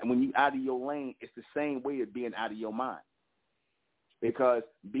you out of your lane, it's the same way as being out of your mind. Because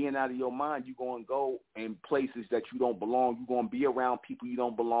being out of your mind, you're going to go in places that you don't belong. You're going to be around people you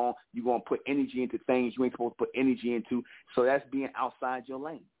don't belong. You're going to put energy into things you ain't supposed to put energy into. So that's being outside your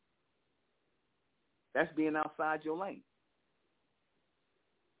lane. That's being outside your lane.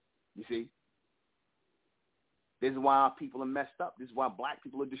 You see? This is why our people are messed up. This is why black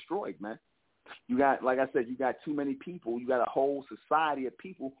people are destroyed, man. You got, like I said, you got too many people. You got a whole society of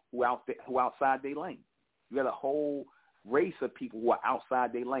people who outside their lane. You got a whole race of people who are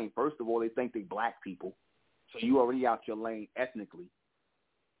outside their lane. First of all, they think they black people. So you already out your lane ethnically.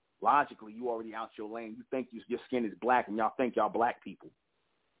 Logically, you already out your lane. You think your skin is black, and y'all think y'all black people.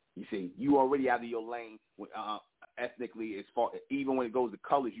 You see, you already out of your lane ethnically. As far even when it goes to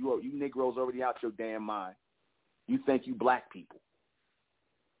colors, you Negroes already out your damn mind. You think you black people.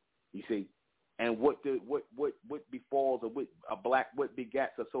 You see, and what befalls what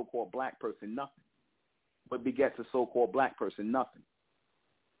begets a so-called black person? Nothing. What begets a so-called black person? Nothing.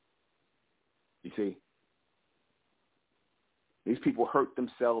 You see, these people hurt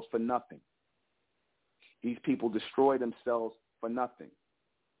themselves for nothing. These people destroy themselves for nothing.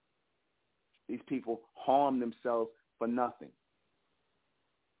 These people harm themselves for nothing.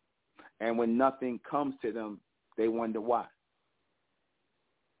 And when nothing comes to them, they wonder why.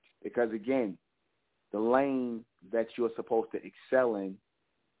 Because again, the lane that you're supposed to excel in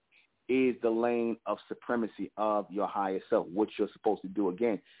is the lane of supremacy of your higher self, what you're supposed to do.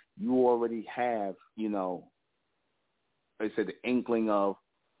 Again, you already have, like I said, the inkling of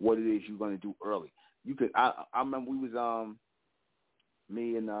what it is you're going to do early. You could. I remember we was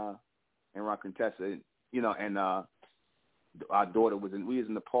me and Rock and Tessa, and our daughter we was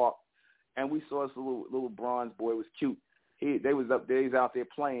in the park, and we saw this little bronze boy. It was cute. They was out there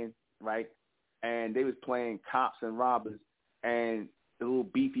playing, right, and they was playing cops and robbers, and the little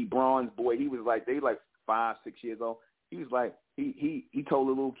beefy bronze boy, they like 5, 6 years old. He was like, he told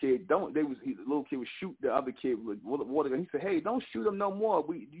the little kid, the little kid would shoot the other kid with water gun. He said, hey, don't shoot him no more.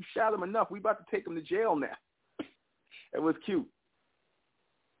 You shot him enough. We about to take him to jail now. It was cute.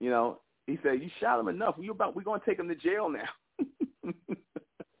 He said, you shot him enough. We're going to take him to jail now.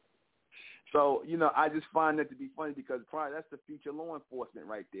 So, I just find that to be funny because probably that's the future law enforcement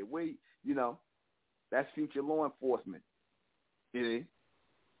right there. That's future law enforcement. You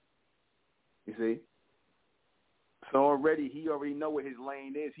see? So he already know what his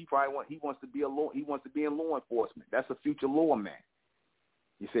lane is. He wants to be in law enforcement. That's a future lawman.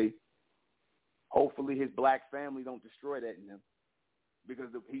 You see? Hopefully his black family don't destroy that in him. Because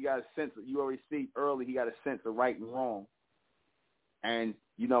he got a sense you already see early, he got a sense of right and wrong. And,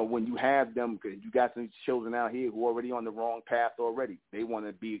 when you have them, because you got some children out here who are already on the wrong path already. You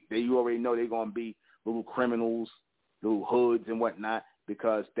already know they're going to be little criminals, little hoods and whatnot,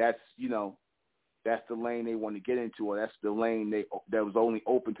 because that's the lane they want to get into, or that's the lane that was only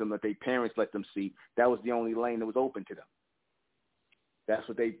open to them, that their parents let them see. That was the only lane that was open to them.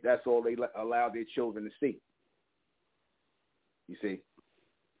 That's all they allowed their children to see. You see?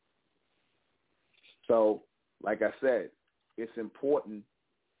 So, like I said, it's important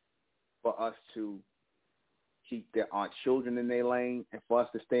for us to keep our children in their lane and for us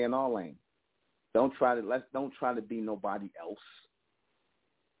to stay in our lane. Don't try to be nobody else.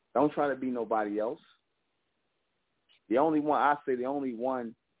 Don't try to be nobody else. The only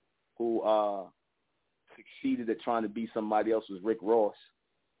one who succeeded at trying to be somebody else was Rick Ross.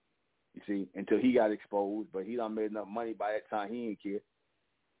 You see, until he got exposed, but he done made enough money by that time he didn't care.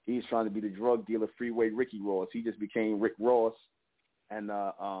 He was trying to be the drug dealer, Freeway Ricky Ross. He just became Rick Ross, and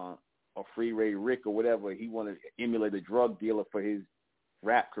or Freeway Rick or whatever. He wanted to emulate a drug dealer for his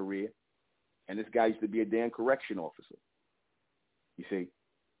rap career, and this guy used to be a damn correction officer. You see,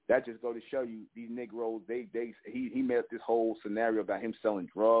 that just go to show you these Negroes. He made up this whole scenario about him selling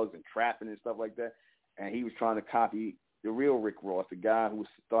drugs and trapping and stuff like that, and he was trying to copy the real Rick Ross, the guy who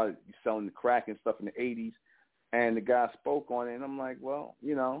started selling the crack and stuff in the 80s. And the guy spoke on it, and I'm like, well,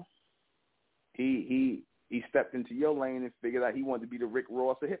 he stepped into your lane and figured out he wanted to be the Rick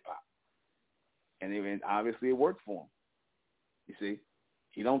Ross of hip-hop. And obviously it worked for him. You see?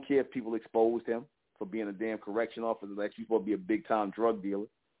 He don't care if people exposed him for being a damn correction officer that you supposed to be a big-time drug dealer.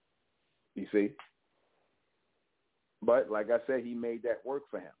 You see? But, like I said, he made that work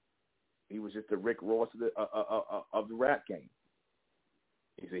for him. He was just the Rick Ross of the rap game.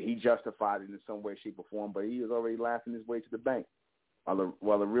 He said he justified it in some way, shape, or form, but he was already laughing his way to the bank. While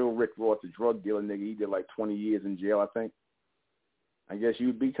the real Rick Ross, the drug dealer nigga, he did like 20 years in jail, I think. I guess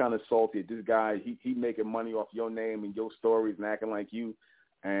you'd be kind of salty at this guy. He making money off your name and your stories and acting like you,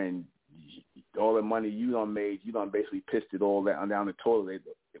 and all the money you done made, you done basically pissed it all down the toilet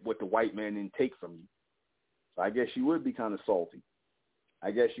what the white man didn't take from you. So I guess you would be kind of salty.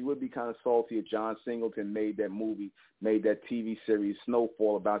 I guess you would be kind of salty if John Singleton made that movie, made that TV series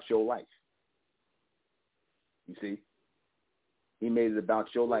Snowfall about your life. You see? He made it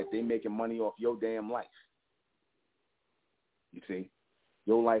about your life. They making money off your damn life. You see?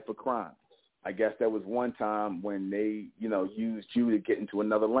 Your life of crime. I guess there was one time when they, used you to get into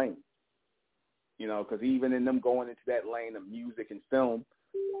another lane. Because even in them going into that lane of music and film,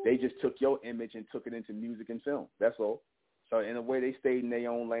 they just took your image and took it into music and film. That's all. So in a way, they stayed in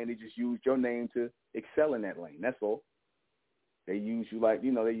their own lane. They just used your name to excel in that lane. That's all. They used you like, they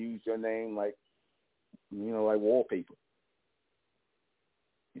used your name like, like wallpaper.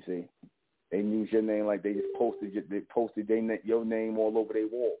 You see, they used your name like they just posted your name all over their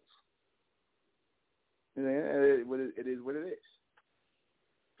walls. It is what it is.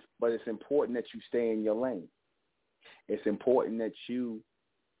 But it's important that you stay in your lane. It's important that you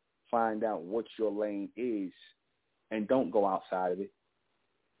find out what your lane is and don't go outside of it.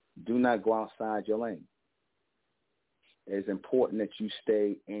 Do not go outside your lane. It's important that you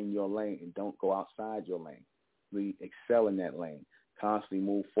stay in your lane and don't go outside your lane. We excel in that lane. Constantly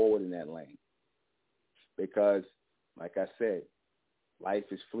move forward in that lane. Because, like I said, life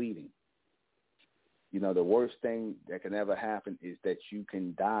is fleeting. The worst thing that can ever happen is that you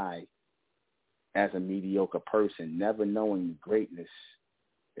can die as a mediocre person, never knowing the greatness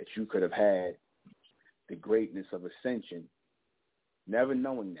that you could have had, the greatness of ascension, never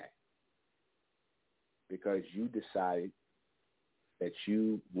knowing that, because you decided that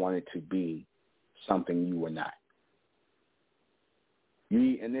you wanted to be something you were not.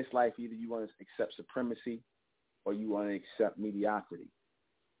 In this life, either you want to accept supremacy or you want to accept mediocrity.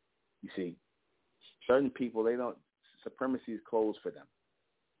 You see, certain people, supremacy is closed for them.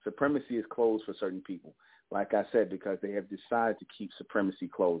 Supremacy is closed for certain people. Like I said, because they have decided to keep supremacy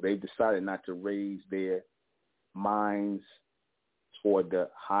closed. They've decided not to raise their minds toward the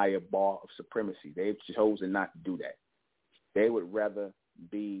higher bar of supremacy. They've chosen not to do that. They would rather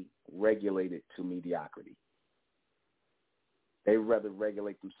be regulated to mediocrity. They would rather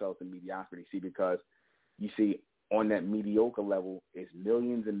regulate themselves to mediocrity. See, because you see, on that mediocre level, is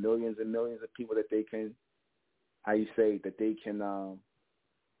millions and millions and millions of people that they can,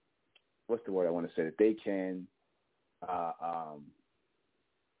 what's the word I want to say? That they can,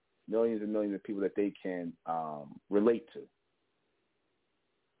 millions and millions of people that they can relate to.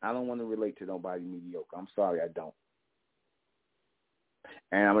 I don't want to relate to nobody mediocre. I'm sorry, I don't.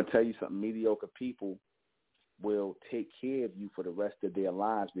 And I'm going to tell you something. Mediocre people will take care of you for the rest of their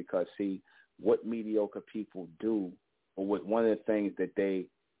lives because, see, what mediocre people do, or what one of the things that they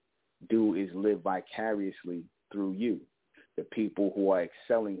do is live vicariously through you. The people who are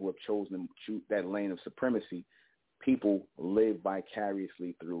excelling, who have chosen to shoot that lane of supremacy, people live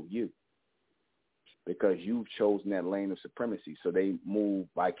vicariously through you because you've chosen that lane of supremacy. So they move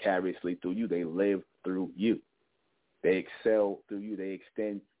vicariously through you. They live through you. They excel through you. They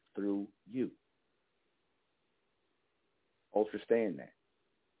extend through you. Understand that.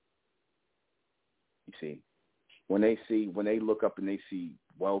 You see, when they look up and they see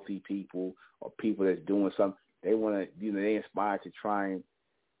wealthy people or people that's doing something, they want to, they inspire to try and,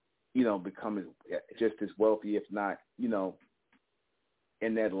 become just as wealthy, if not, in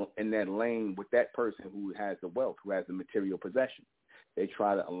that lane with that person who has the wealth, who has the material possession. They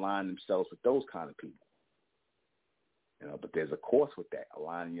try to align themselves with those kind of people. But there's a course with that,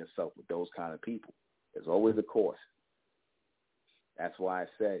 aligning yourself with those kind of people. There's always a course. That's why I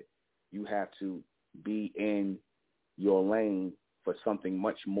said you have to be in your lane for something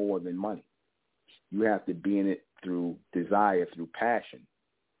much more than money. You have to be in it through desire, through passion,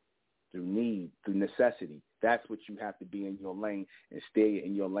 through need, through necessity. That's what you have to be in your lane and stay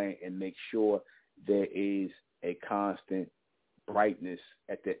in your lane and make sure there is a constant brightness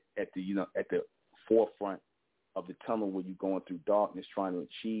at the forefront of the tunnel when you're going through darkness trying to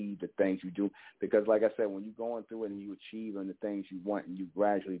achieve the things you do. Because like I said, when you're going through it and you achieving the things you want and you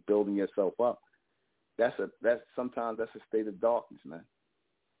gradually building yourself up, sometimes that's a state of darkness, man.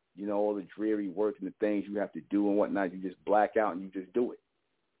 All the dreary work and the things you have to do and whatnot, you just black out and you just do it.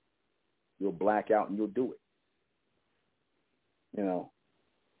 You'll black out and you'll do it.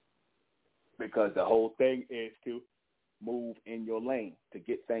 Because the whole thing is to move in your lane, to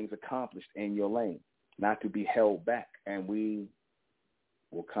get things accomplished in your lane, not to be held back. And we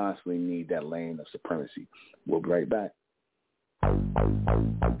will constantly need that lane of supremacy. We'll be right back.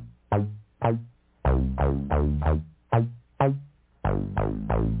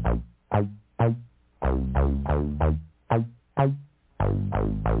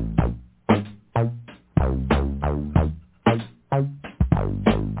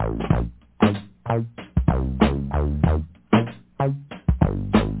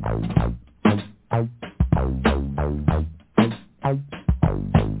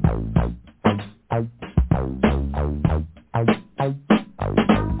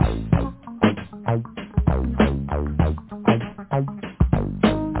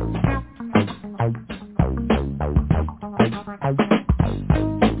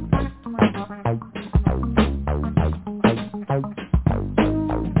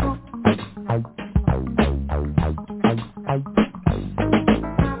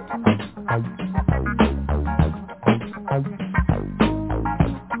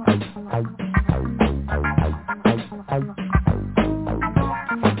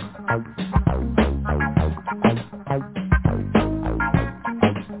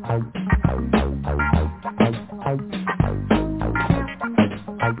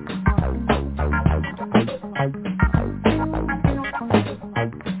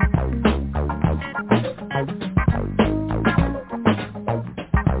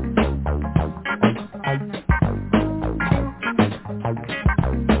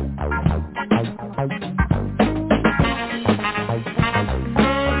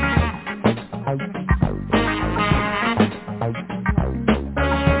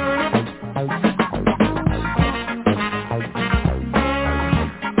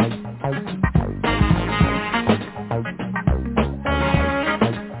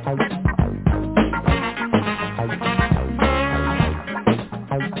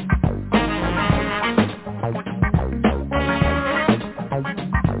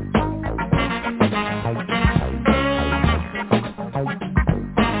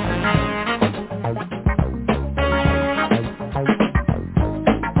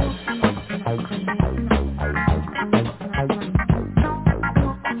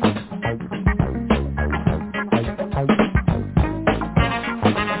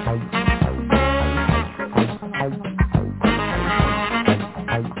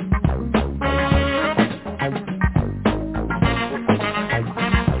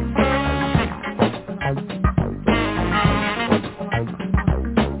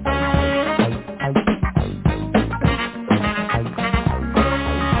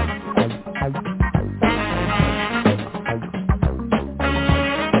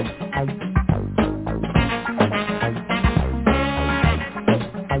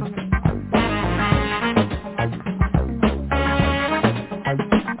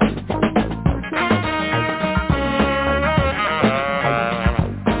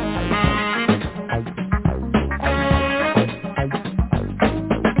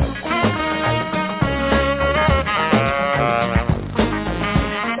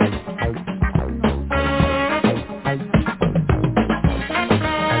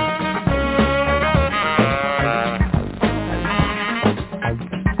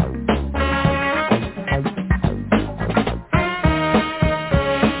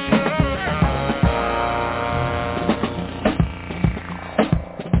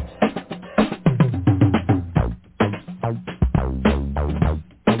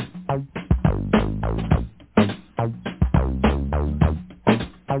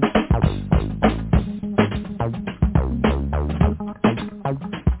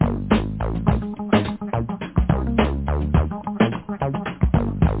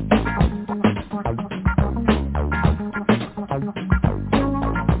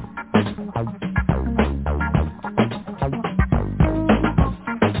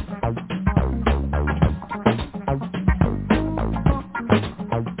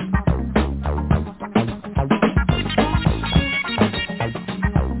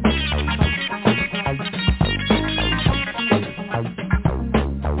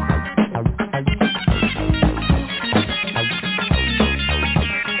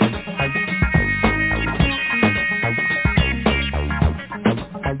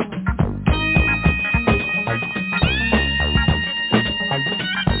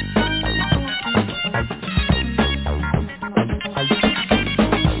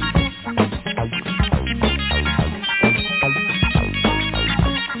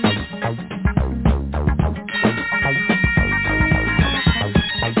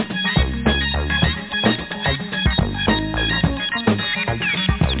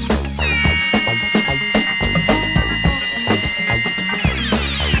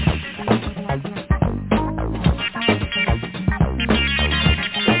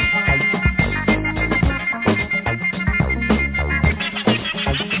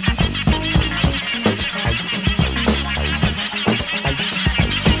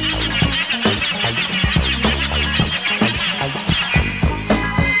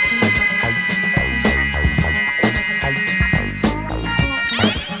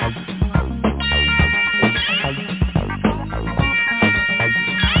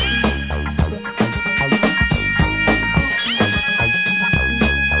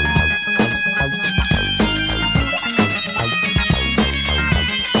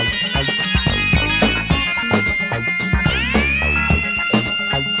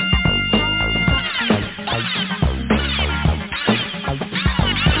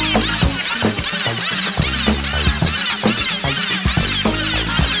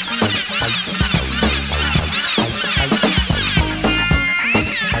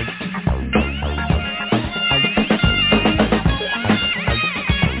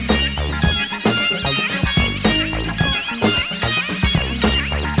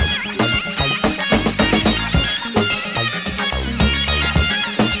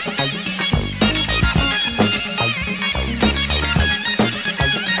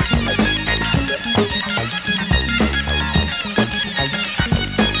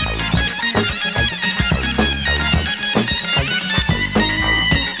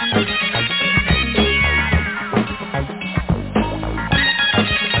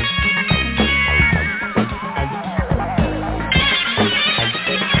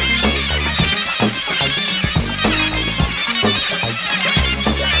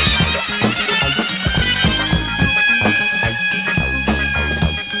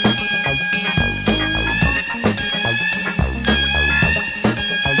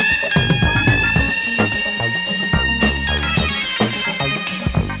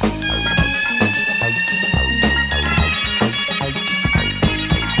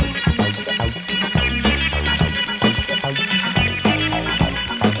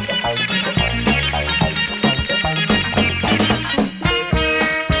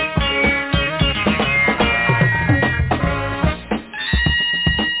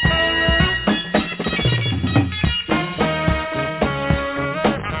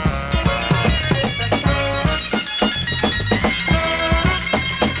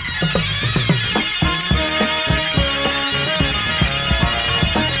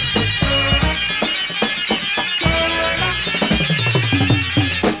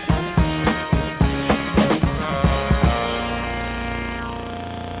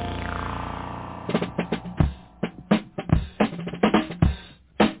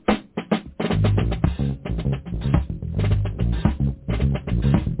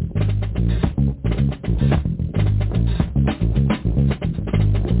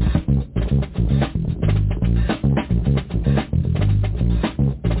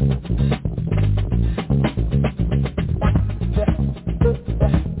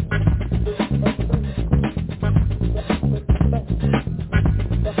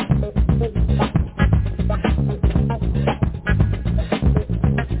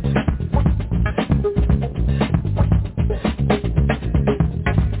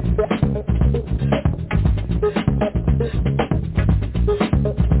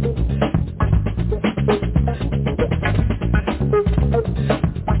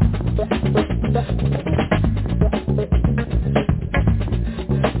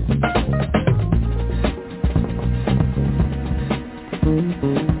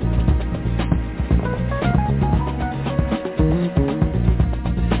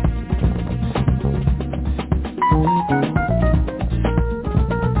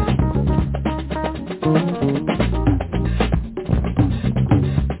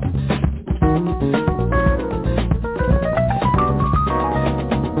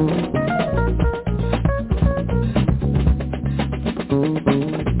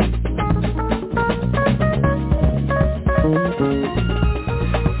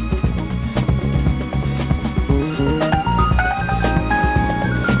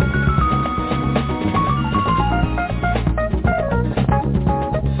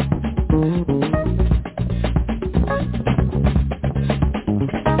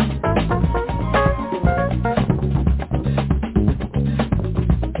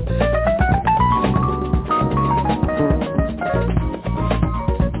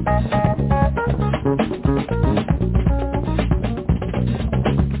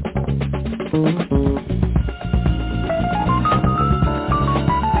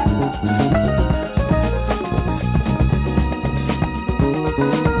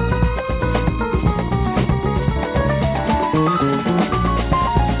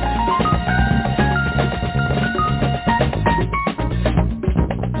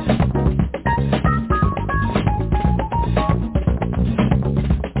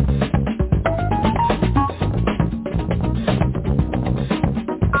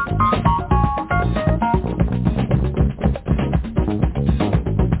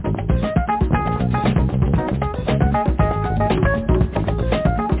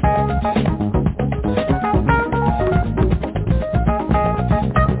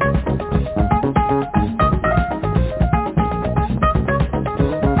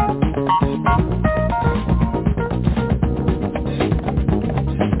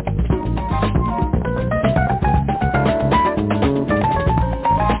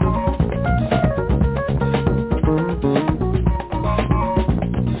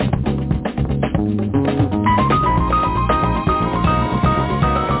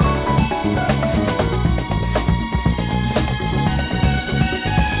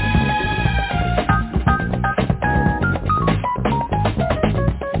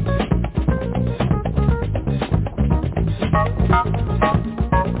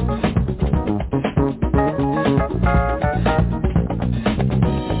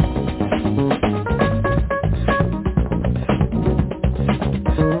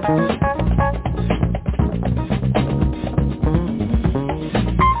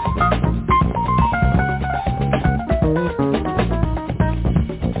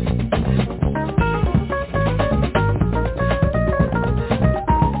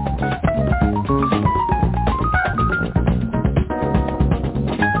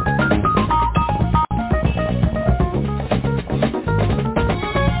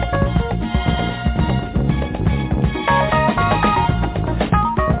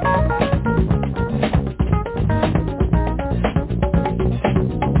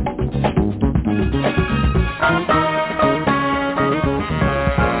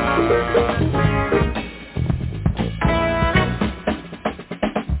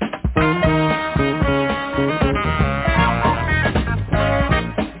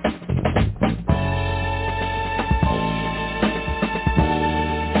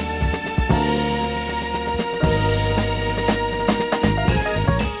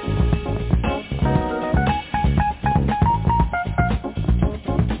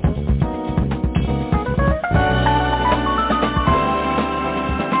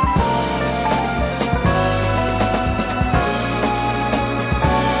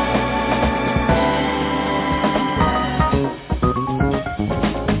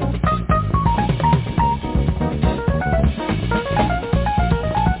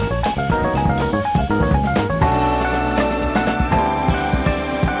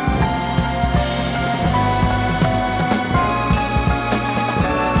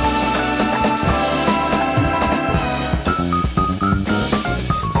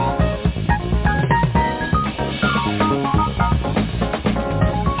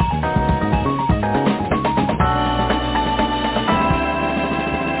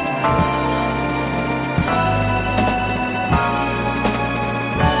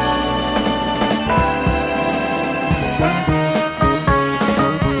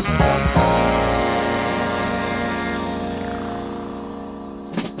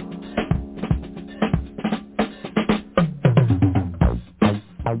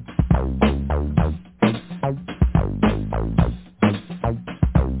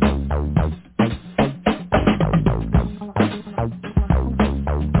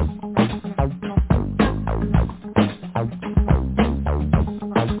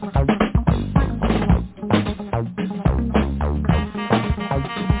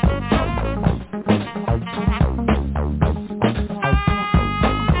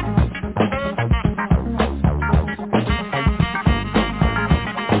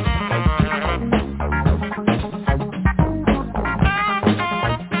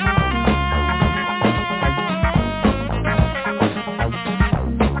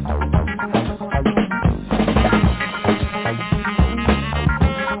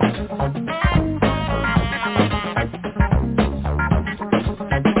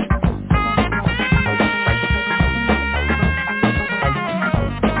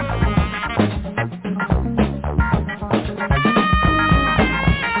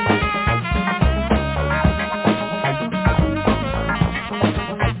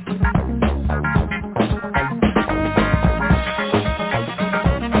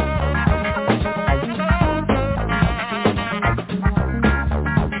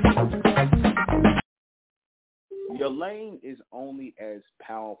 lane is only as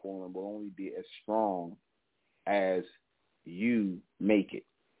powerful and will only be as strong as you make it.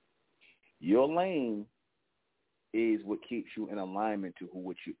 Your lane is what keeps you in alignment to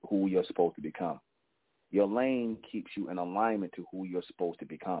who you're supposed to become. Your lane keeps you in alignment to who you're supposed to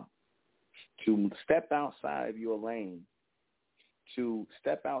become. To step outside of your lane, to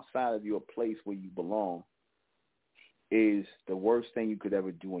step outside of your place where you belong, is the worst thing you could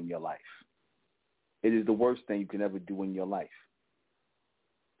ever do in your life. It is the worst thing you can ever do in your life.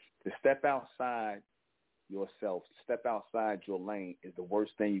 To step outside yourself, to step outside your lane is the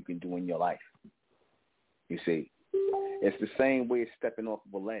worst thing you can do in your life. You see, it's the same way as stepping off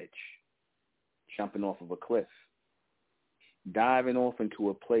of a ledge, jumping off of a cliff, diving off into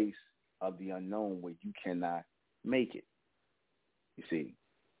a place of the unknown where you cannot make it. You see,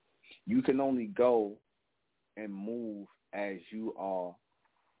 you can only go and move as you are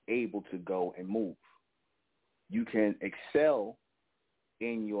able to go and move. You can excel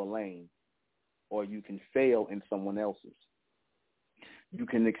in your lane, or you can fail in someone else's. You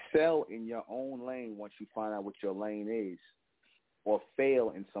can excel in your own lane once you find out what your lane is, or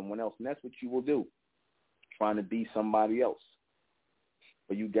fail in someone else. And that's what you will do, trying to be somebody else.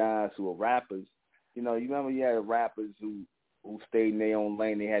 For you guys who are rappers, you remember you had rappers who stayed in their own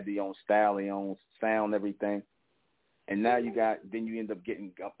lane. They had their own style, their own sound, everything. And now you end up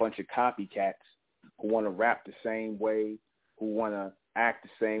getting a bunch of copycats who want to rap the same way, who want to act the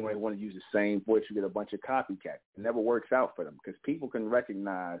same way, who want to use the same voice. You get a bunch of copycats. It never works out for them because people can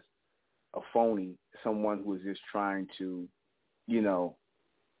recognize a phony, someone who is just trying to,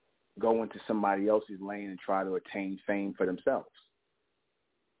 go into somebody else's lane and try to attain fame for themselves.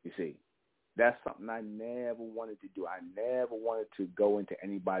 You see, that's something I never wanted to do. I never wanted to go into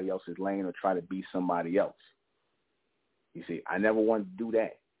anybody else's lane or try to be somebody else. You see, I never wanted to do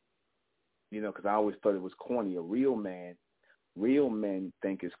that, because I always thought it was corny. Real men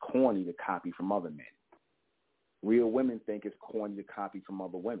think it's corny to copy from other men. Real women think it's corny to copy from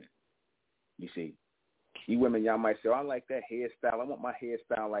other women. You see, you women, y'all might say, oh, I like that hairstyle. I want my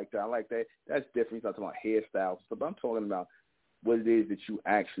hairstyle like that. I like that. That's different. You're talking about hairstyles. But I'm talking about what it is that you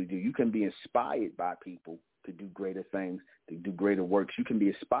actually do. You can be inspired by people to do greater things, to do greater works. You can be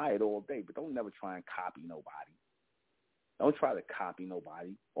inspired all day, but don't never try and copy nobody. Don't try to copy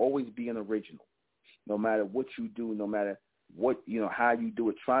nobody. Always be an original. No matter what you do, no matter what, how you do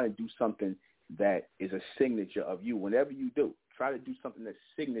it, try to do something that is a signature of you. Whenever you do, try to do something that's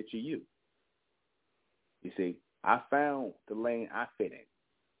signature you. You see, I found the lane I fit in.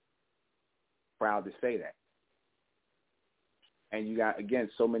 Proud to say that. And you got, again,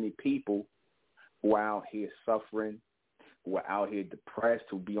 so many people who are out here suffering, who are out here depressed,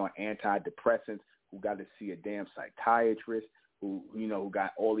 who be on antidepressants, who got to see a damn psychiatrist, who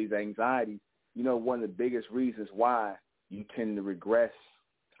got all these anxieties. One of the biggest reasons why you tend to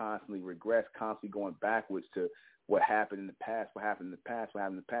constantly going backwards to what happened in the past,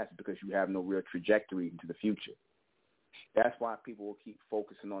 is because you have no real trajectory into the future. That's why people will keep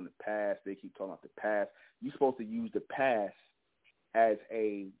focusing on the past. They keep talking about the past. You're supposed to use the past as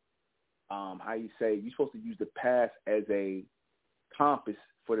a, you're supposed to use the past as a compass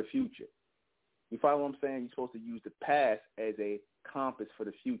for the future. You follow what I'm saying? You're supposed to use the past as a compass for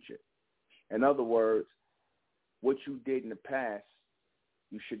the future. In other words, what you did in the past,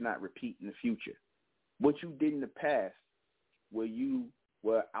 you should not repeat in the future. What you did in the past, where you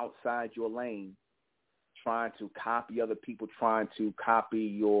were outside your lane, trying to copy other people, trying to copy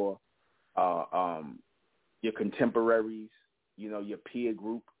your contemporaries, your peer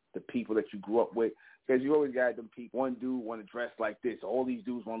group, the people that you grew up with. Because you always got them people. One dude want to dress like this. All these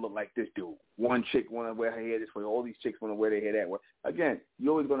dudes want to look like this dude. One chick want to wear her hair this way. All these chicks want to wear their hair that way. Again,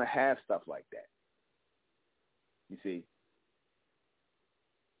 you're always going to have stuff like that. You see?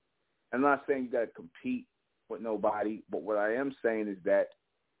 I'm not saying you got to compete with nobody, but what I am saying is that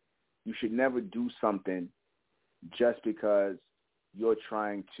you should never do something just because you're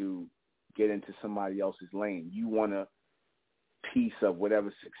trying to get into somebody else's lane. You want a piece of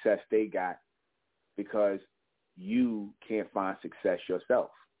whatever success they got because you can't find success yourself.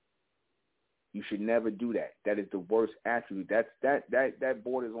 You should never do that. That is the worst attribute. That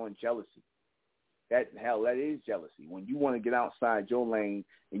borders on jealousy. That is jealousy. When you want to get outside your lane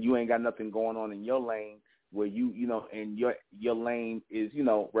and you ain't got nothing going on in your lane where and your lane is,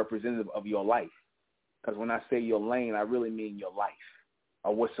 representative of your life. Because when I say your lane, I really mean your life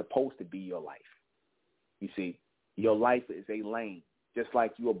or what's supposed to be your life. You see, your life is a lane. Just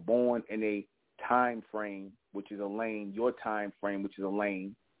like you were born in a time frame, which is a lane, your time frame, which is a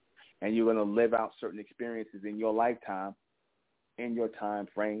lane, and you're going to live out certain experiences in your lifetime, in your time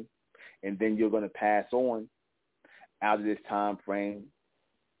frame, and then you're going to pass on. out of this time frame,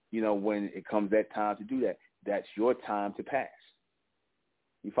 when it comes that time to do that, that's your time to pass.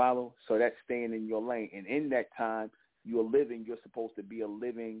 You follow? So that's staying in your lane. And in that time, you're supposed to be a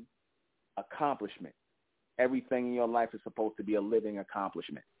living accomplishment. Everything in your life is supposed to be a living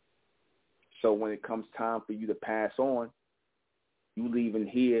accomplishment. So when it comes time for you to pass on, you leaving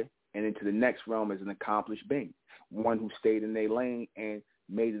here and into the next realm as an accomplished being, one who stayed in their lane and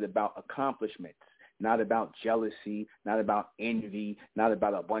made it about accomplishments, not about jealousy, not about envy, not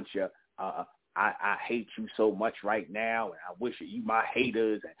about a bunch of I hate you so much right now, and I wish you my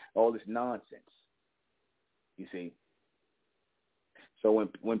haters, and all this nonsense. You see? So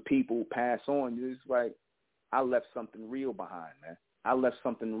when people pass on, it's like, I left something real behind, man. I left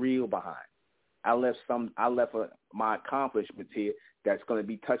something real behind. I left my accomplishments here that's going to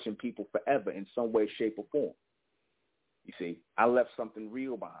be touching people forever in some way, shape, or form. You see? I left something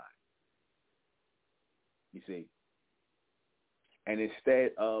real behind. You see? And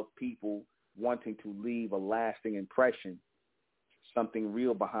instead of people wanting to leave a lasting impression, something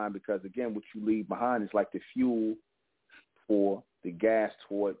real behind, because, again, what you leave behind is like the fuel for the gas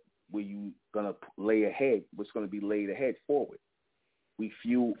toward where you're going to lay ahead, what's going to be laid ahead forward. We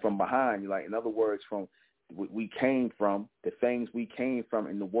fuel from behind. Like, in other words, from what we came from, the things we came from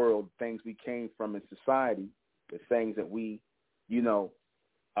in the world, the things we came from in society, the things that we,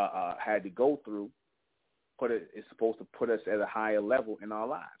 had to go through, it's supposed to put us at a higher level in our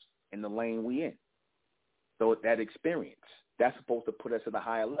lives, in the lane we in. So that experience, that's supposed to put us at a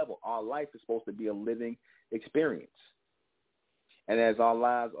higher level. Our life is supposed to be a living experience. And as our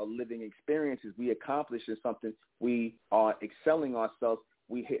lives are living experiences, we accomplish something, we are excelling ourselves,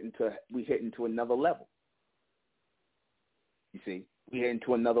 we hit into another level. You see, we hit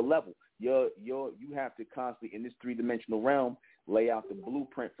into another level. You have to constantly, in this three-dimensional realm, lay out the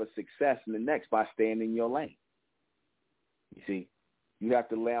blueprint for success in the next by staying in your lane. You see, you have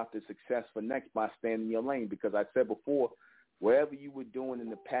to lay out the success for next by staying in your lane, because I said before, whatever you were doing in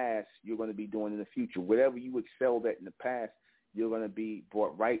the past, you're going to be doing in the future. Whatever you excelled at in the past, you're going to be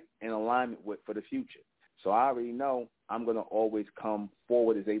brought right in alignment with for the future. So I already know I'm going to always come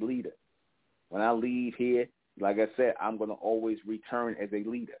forward as a leader. When I leave here, like I said, I'm going to always return as a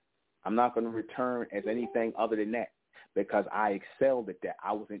leader. I'm not going to return as anything other than that, because I excelled at that.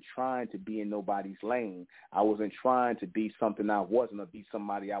 I wasn't trying to be in nobody's lane. I wasn't trying to be something I wasn't or be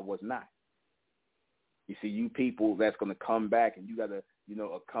somebody I was not. You see, you people that's going to come back, and you got to,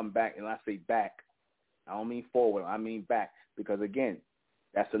 come back, and I say back, I don't mean forward, I mean back, because, again,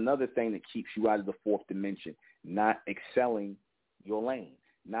 that's another thing that keeps you out of the fourth dimension, not excelling your lane,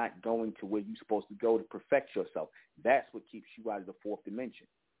 not going to where you're supposed to go to perfect yourself. That's what keeps you out of the fourth dimension.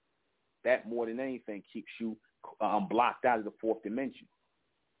 That, more than anything, keeps you blocked out of the fourth dimension.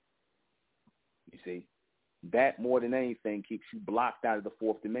 You see, that more than anything keeps you blocked out of the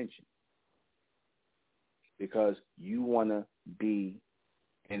fourth dimension, because you want to be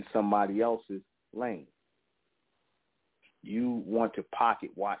in somebody else's lane. You want to pocket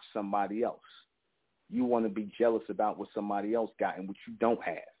watch somebody else. You want to be jealous about what somebody else got and what you don't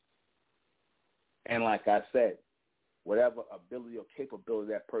have. And like I said, whatever ability or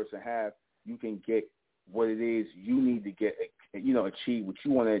capability that person has, you can get what it is you need to get, achieve what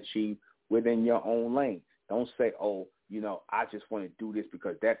you want to achieve within your own lane. Don't say, oh, I just want to do this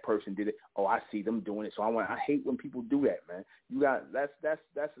because that person did it. Oh, I see them doing it, so I hate when people do that, man. That's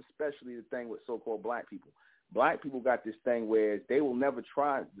especially the thing with so-called black people. Black people got this thing where they will never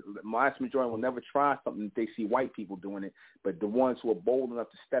try, vast majority will never try something if they see white people doing it, but the ones who are bold enough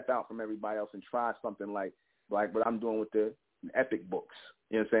to step out from everybody else and try something like what I'm doing with the epic books,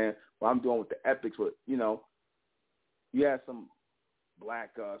 you know what I'm saying? What I'm doing with the epics, with, you have some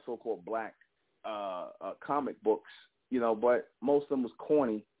black, so-called black comic books, but most of them was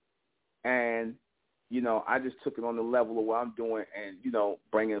corny, and, I just took it on the level of what I'm doing and,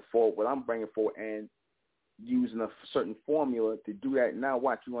 bringing forward what I'm bringing forward and using a certain formula to do that. Now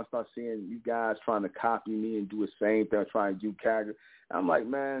watch, you want to start seeing you guys trying to copy me and do the same thing, trying to do character. And I'm like,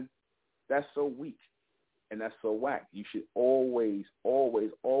 man, that's so weak and that's so whack. You should always, always,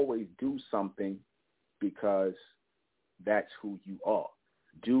 always do something because that's who you are.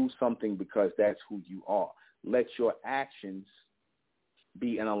 Do something because that's who you are. Let your actions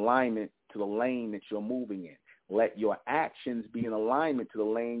be in alignment to the lane that you're moving in. Let your actions be in alignment to the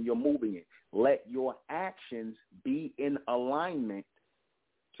lane you're moving in. Let your actions be in alignment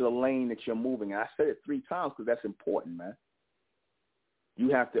to the lane that you're moving in. I said it 3 times because that's important, man. You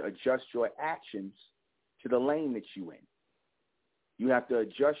have to adjust your actions to the lane that you're in. You have to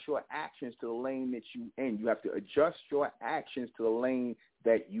adjust your actions to the lane that you're in. You have to adjust your actions to the lane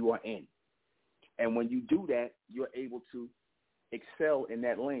that you are in. And when you do that, you're able to excel in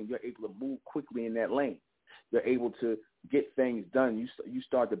that lane. You're able to move quickly in that lane. You're able to get things done. You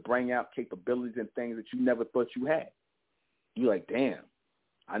start to bring out capabilities and things that you never thought you had. You're like, damn,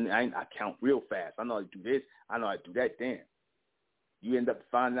 I count real fast. I know how to do this. I know how to do that. Damn. You end up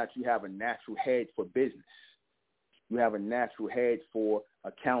finding out you have a natural head for business. You have a natural head for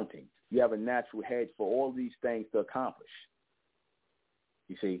accounting. You have a natural head for all these things to accomplish.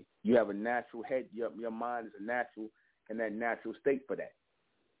 You see, you have a natural head. Your mind is a natural in that natural state for that.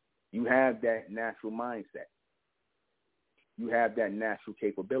 You have that natural mindset. You have that natural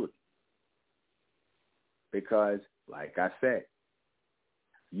capability. Because, like I said,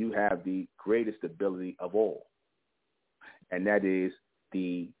 you have the greatest ability of all. And that is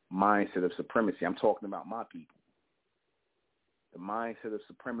the mindset of supremacy. I'm talking about my people. The mindset of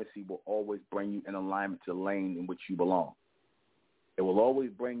supremacy will always bring you in alignment to the lane in which you belong. It will always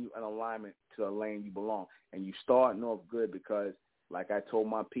bring you in alignment to the lane you belong. And you starting off good because, like I told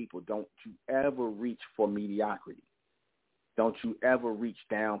my people, don't you ever reach for mediocrity. Don't you ever reach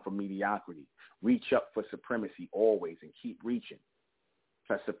down for mediocrity. Reach up for supremacy always and keep reaching.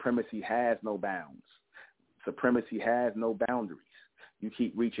 Because supremacy has no bounds. Supremacy has no boundaries. You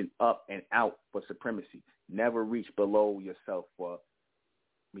keep reaching up and out for supremacy. Never reach below yourself for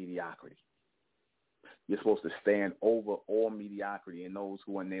mediocrity. You're supposed to stand over all mediocrity and those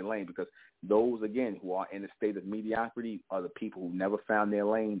who are in their lane, because those, again, who are in a state of mediocrity are the people who never found their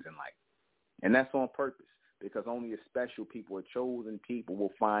lanes in life. And that's on purpose, because only a special people, a chosen people,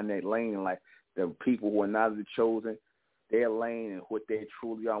 will find that lane in life. The people who are not the chosen, their lane and what they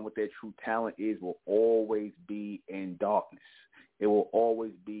truly are and what their true talent is will always be in darkness. It will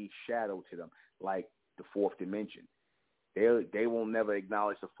always be shadow to them, like the fourth dimension. They will never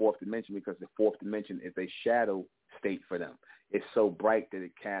acknowledge the fourth dimension because the fourth dimension is a shadow state for them. It's so bright that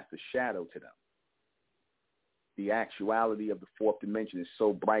it casts a shadow to them. The actuality of the fourth dimension is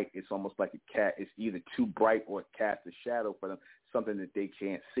so bright, it's almost like it's either too bright or it casts a shadow for them, something that they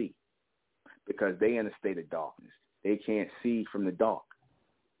can't see, because they're in a state of darkness. They can't see from the dark.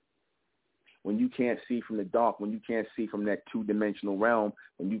 When you can't see from the dark, when you can't see from that two-dimensional realm,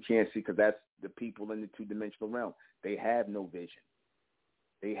 when you can't see, because that's the people in the two-dimensional realm, they have no vision.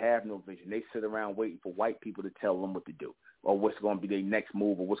 They have no vision. They sit around waiting for white people to tell them what to do, or what's going to be their next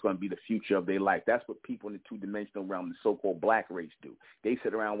move, or what's going to be the future of their life. That's what people in the two-dimensional realm, the so-called black race, do. They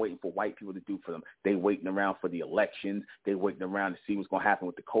sit around waiting for white people to do for them. They waiting around for the elections. They waiting around to see what's going to happen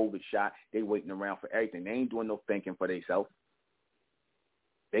with the COVID shot. They waiting around for everything. They ain't doing no thinking for themselves.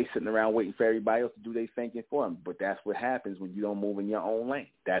 They sitting around waiting for everybody else to do their thinking for them. But that's what happens when you don't move in your own lane.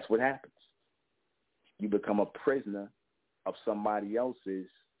 That's what happens. You become a prisoner of somebody else's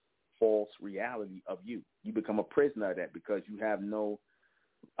false reality of you. You become a prisoner of that because you have no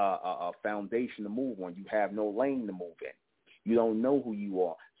foundation to move on. You have no lane to move in. You don't know who you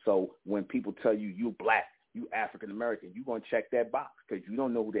are. So when people tell you you're black, you African American, you're going to check that box because you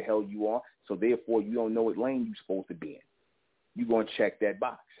don't know who the hell you are. So therefore, you don't know what lane you're supposed to be in. You're going to check that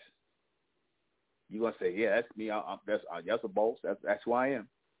box. You're going to say, yeah, that's me. That's a boss. That's who I am.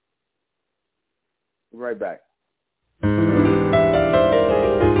 Be right back.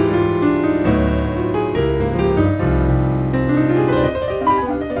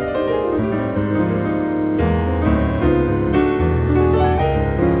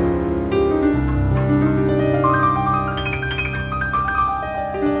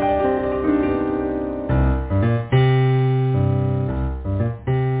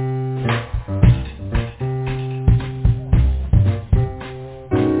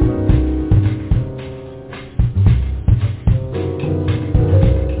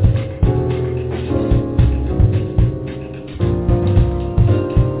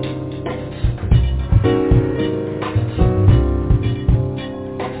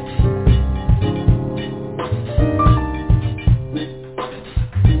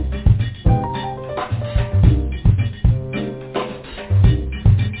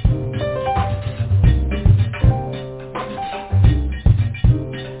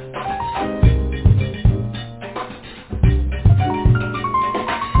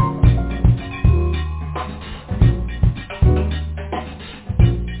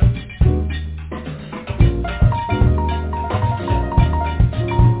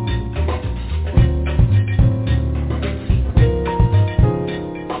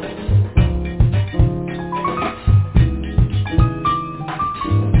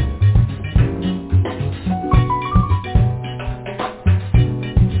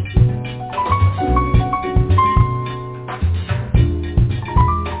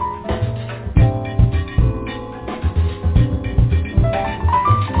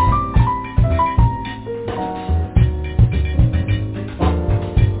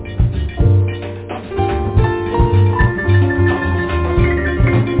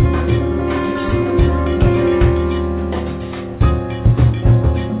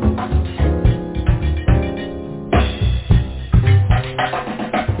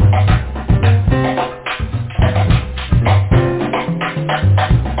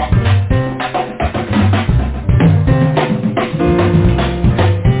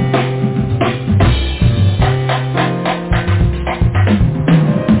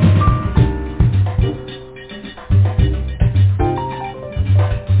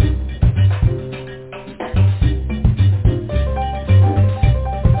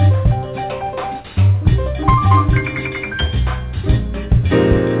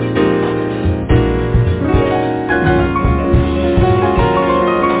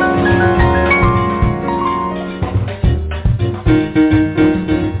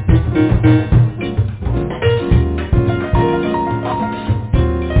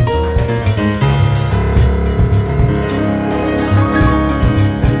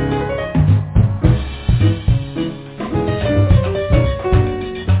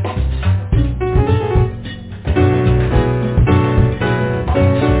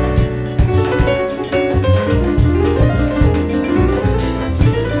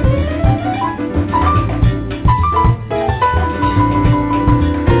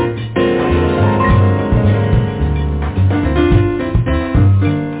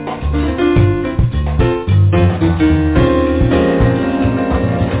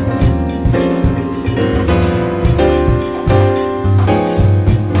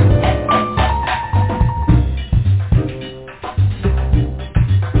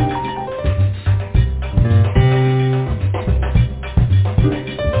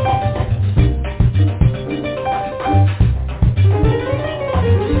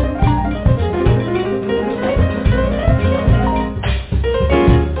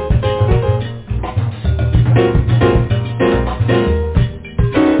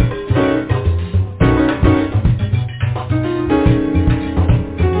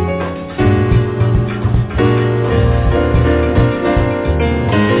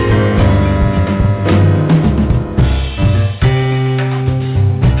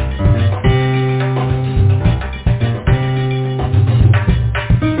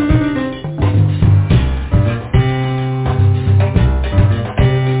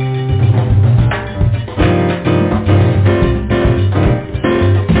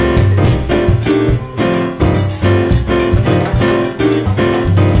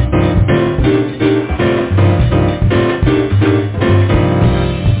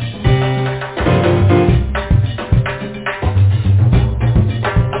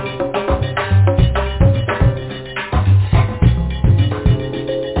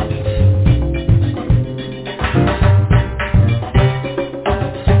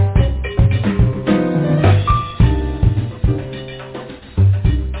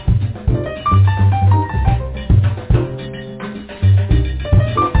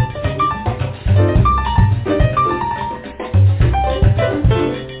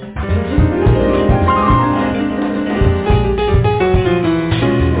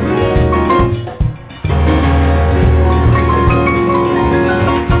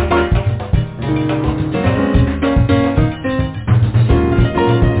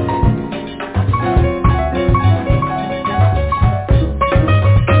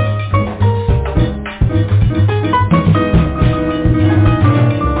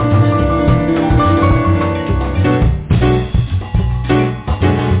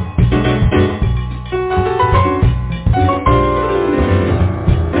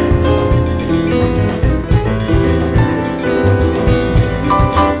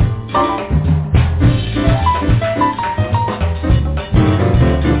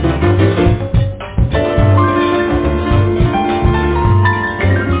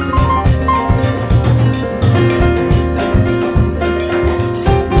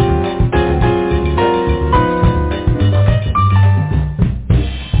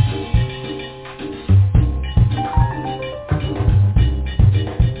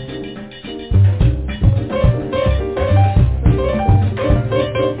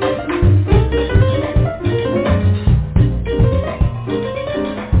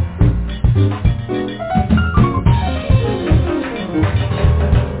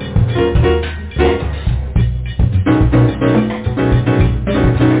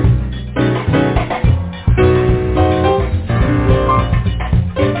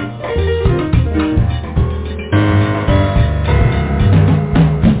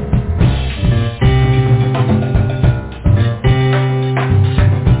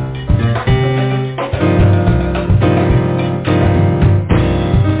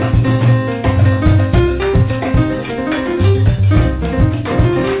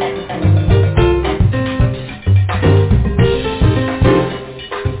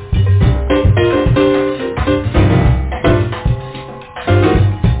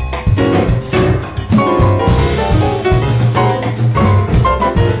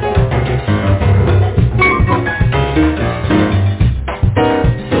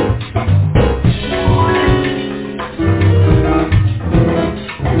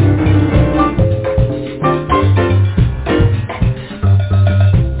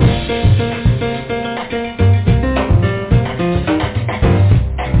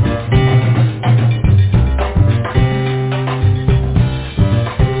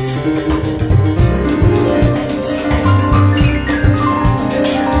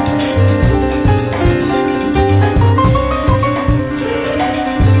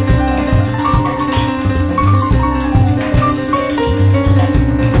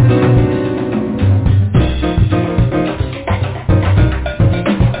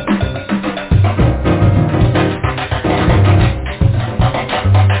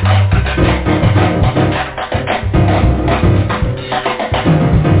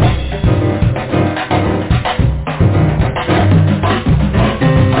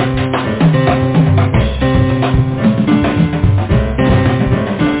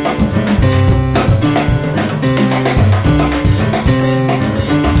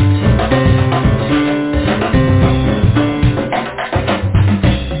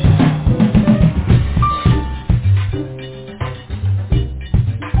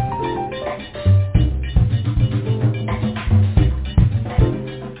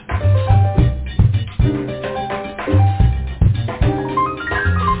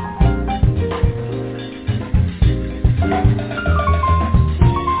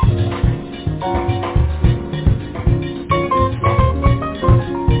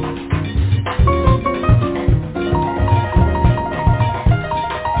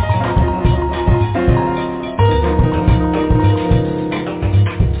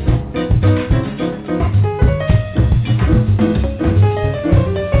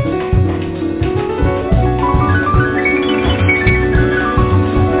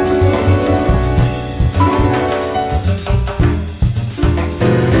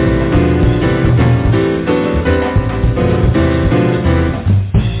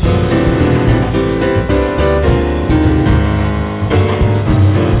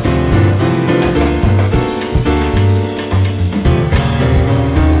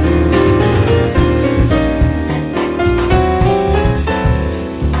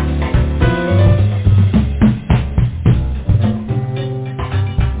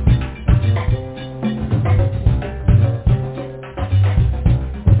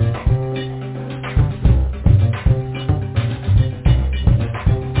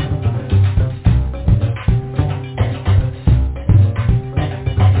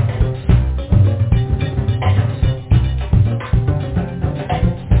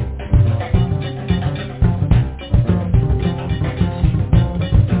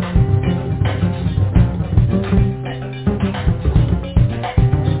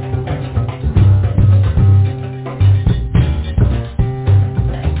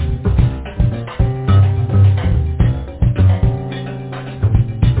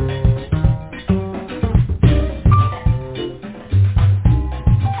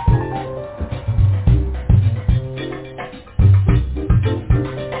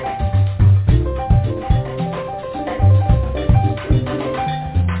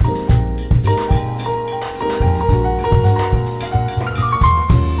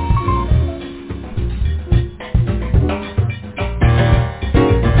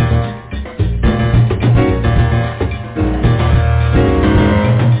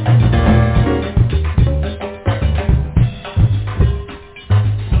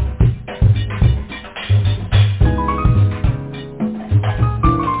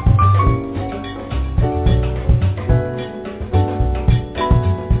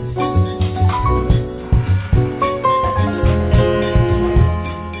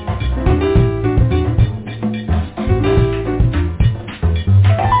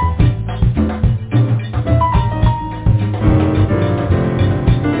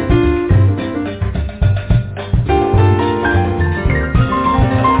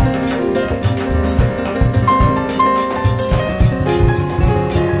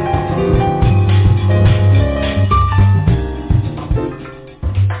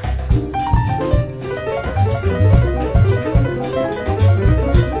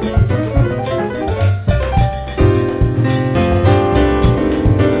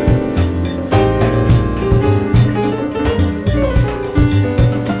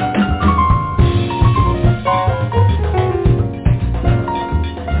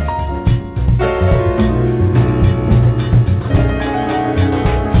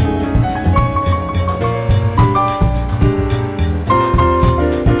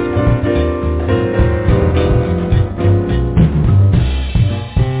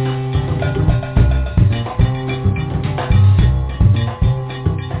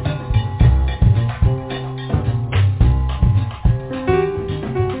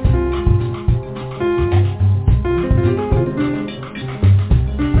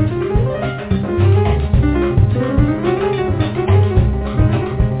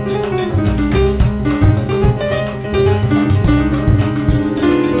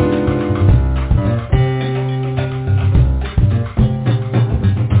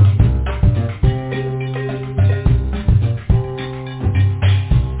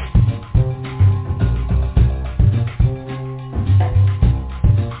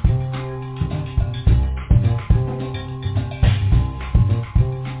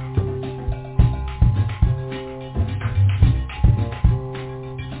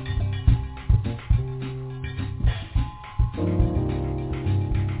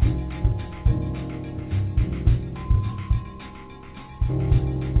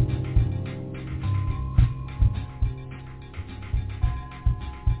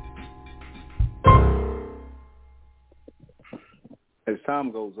 as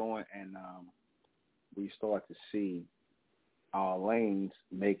time goes on and we start to see our lanes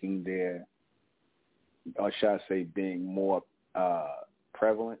making their, or should I say, being more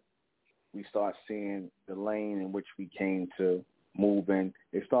prevalent, we start seeing the lane in which we came to move in.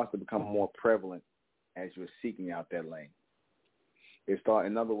 It starts to become more prevalent as you're seeking out that lane.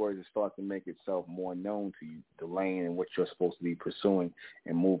 In other words, it starts to make itself more known to you, the lane in which you're supposed to be pursuing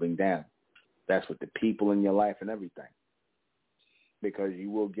and moving down. That's with the people in your life and everything. Because you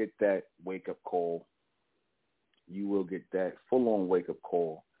will get that wake-up call. You will get that full-on wake-up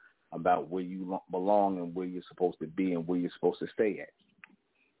call about where you belong and where you're supposed to be and where you're supposed to stay at.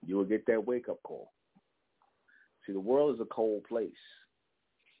 You will get that wake-up call. See, the world is a cold place.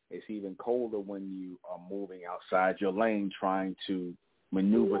 It's even colder when you are moving outside your lane trying to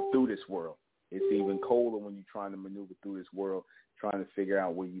maneuver through this world. It's even colder when you're trying to maneuver through this world, trying to figure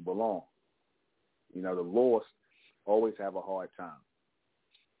out where you belong. You know, the lost always have a hard time.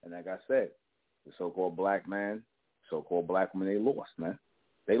 And like I said, the so-called black man, so-called black woman, they lost, man.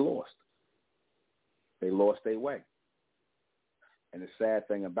 They lost. They lost their way. And the sad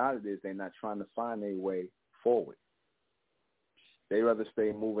thing about it is they're not trying to find their way forward. They rather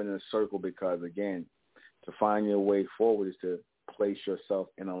stay moving in a circle because, again, to find your way forward is to place yourself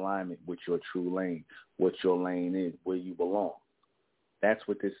in alignment with your true lane, what your lane is, where you belong. That's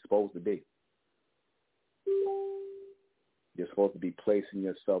what this is supposed to be. You're supposed to be placing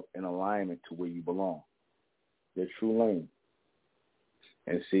yourself in alignment to where you belong, your true lane.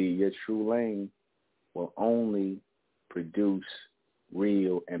 And see, your true lane will only produce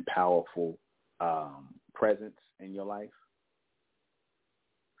real and powerful presence in your life.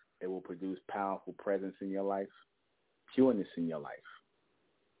 It will produce powerful presence in your life, pureness in your life.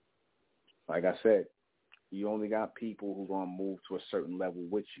 Like I said, you only got people who are going to move to a certain level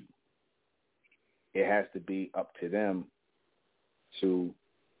with you. It has to be up to them to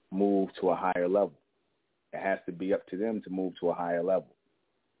move to a higher level. It has to be up to them to move to a higher level.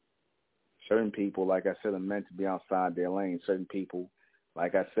 Certain people, like I said, are meant to be outside their lane. Certain people,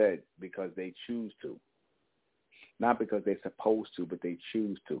 like I said, because they choose to. Not because they're supposed to, but they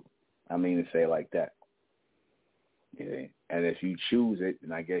choose to. I mean to say it like that. Yeah. And if you choose it,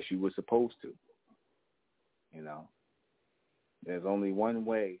 then I guess you were supposed to. You know, there's only one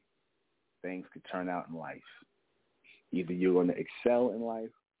way things could turn out in life. Either you're going to excel in life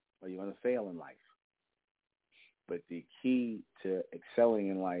or you're going to fail in life. But the key to excelling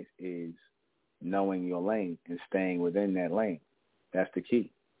in life is knowing your lane and staying within that lane. That's the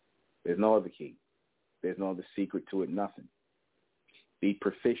key. There's no other key. There's no other secret to it, nothing. Be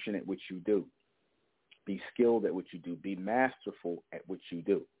proficient at what you do. Be skilled at what you do. Be masterful at what you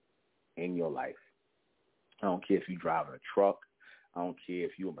do in your life. I don't care if you're driving a truck. I don't care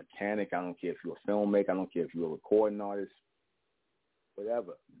if you're a mechanic. I don't care if you're a filmmaker. I don't care if you're a recording artist.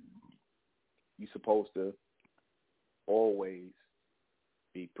 Whatever. You're supposed to always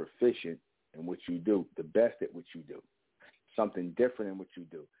be proficient in what you do, the best at what you do, something different in what you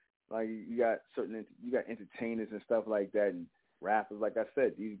do. Like you got entertainers and stuff like that, and rappers. Like I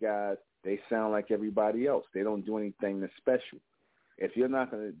said, these guys, they sound like everybody else. They don't do anything that's special. If you're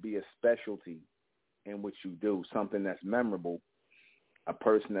not going to be a specialty in what you do, something that's memorable, a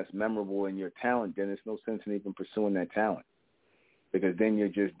person that's memorable in your talent, then there's no sense in even pursuing that talent. Because then you're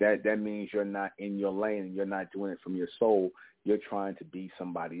just, that means you're not in your lane and you're not doing it from your soul. You're trying to be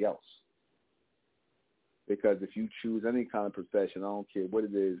somebody else. Because if you choose any kind of profession, I don't care what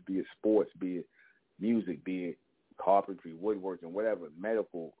it is, be it sports, be it music, be it carpentry, woodworking, whatever,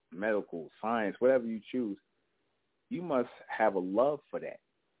 medical, science, whatever you choose, you must have a love for that.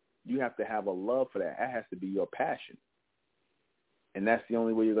 You have to have a love for that. That has to be your passion. And that's the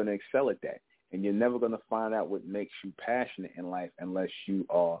only way you're going to excel at that. And you're never going to find out what makes you passionate in life unless you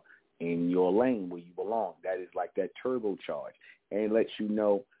are in your lane where you belong. That is like that turbocharge. And it lets you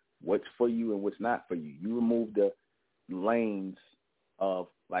know what's for you and what's not for you. You remove the lanes of,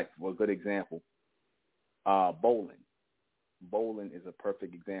 like, for a good example, bowling. Bowling is a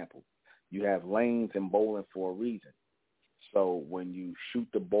perfect example. You have lanes in bowling for a reason. So when you shoot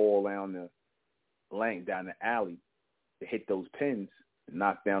the ball down the lane, down the alley, to hit those pins,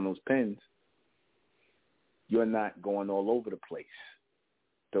 knock down those pins, you're not going all over the place.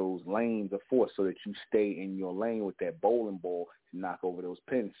 Those lanes are for so that you stay in your lane with that bowling ball to knock over those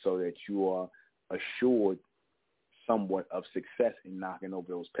pins so that you are assured somewhat of success in knocking over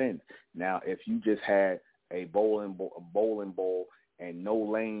those pins. Now, if you just had a bowling ball and no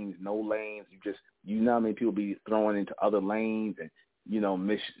lanes, you know how many people be throwing into other lanes and,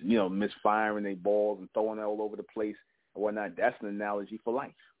 misfiring their balls and throwing it all over the place and whatnot. That's an analogy for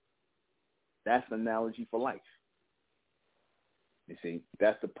life. That's an analogy for life. You see,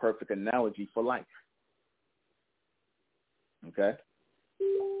 that's the perfect analogy for life. Okay?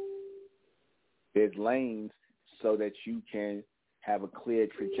 There's lanes so that you can have a clear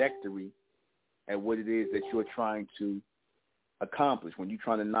trajectory at what it is that you're trying to accomplish. When you're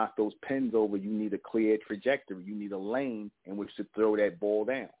trying to knock those pins over, you need a clear trajectory. You need a lane in which to throw that ball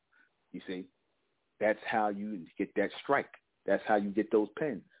down. You see, that's how you get that strike. That's how you get those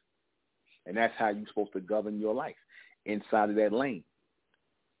pins. And that's how you're supposed to govern your life, inside of that lane.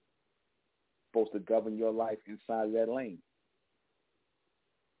 Supposed to govern your life inside of that lane.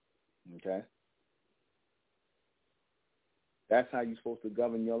 Okay? That's how you're supposed to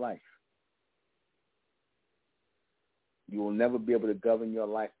govern your life. You will never be able to govern your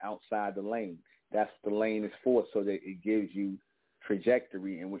life outside the lane. That's what the lane is for, so that it gives you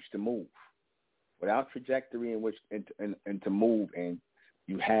trajectory in which to move. Without trajectory in which and to move in,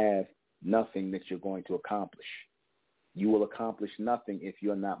 you have nothing that you're going to accomplish. You will accomplish nothing if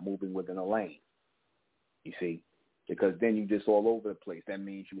you're not moving within a lane. You see? Because then you're just all over the place. That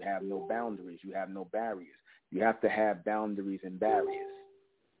means you have no boundaries. You have no barriers. You have to have boundaries and barriers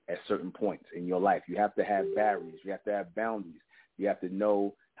at certain points in your life. You have to have barriers. You have to have boundaries. You have to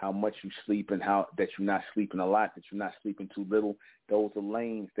know how much you sleep and how that you're not sleeping a lot, that you're not sleeping too little. Those are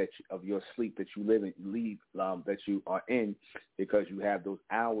lanes of your sleep that you that you are in, because you have those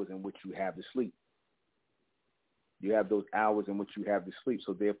hours in which you have to sleep. You have those hours in which you have to sleep,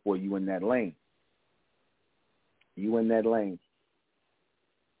 so therefore you in that lane. You in that lane.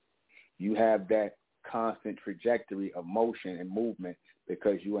 You have that constant trajectory of motion and movement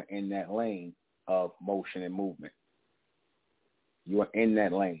because you are in that lane of motion and movement. You are in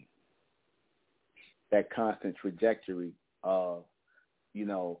that lane. That constant trajectory of,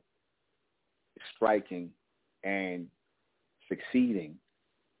 striking and succeeding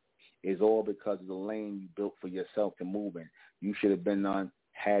is all because of the lane you built for yourself to move in. You should have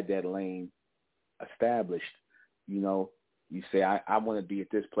had that lane established. You say, I want to be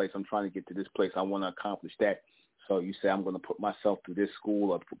at this place. I'm trying to get to this place. I want to accomplish that. So you say, I'm going to put myself through this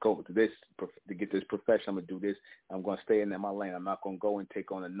school or go to this to get this profession. I'm going to do this. I'm going to stay in my lane. I'm not going to go and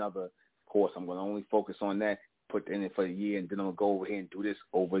take on another course. I'm going to only focus on that, put in it for a year, and then I'm going to go over here and do this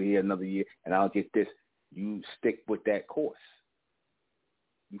over here another year, and I'll get this. You stick with that course.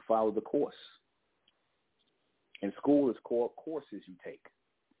 You follow the course. In school, it's called courses you take,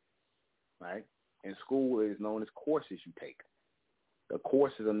 right? In school, it is known as courses you take. The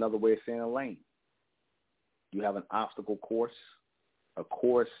course is another way of saying a lane. You have an obstacle course. A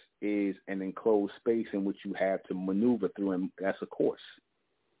course is an enclosed space in which you have to maneuver through, and that's a course.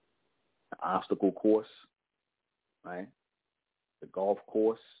 An obstacle course, right? The golf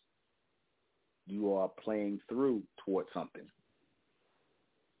course, you are playing through towards something.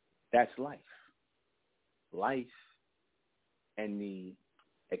 That's life. Life and the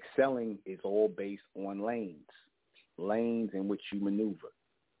excelling is all based on lanes. Lanes in which you maneuver.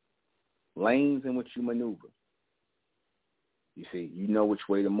 Lanes in which you maneuver. You see, you know which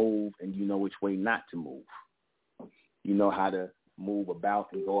way to move and you know which way not to move. You know how to move about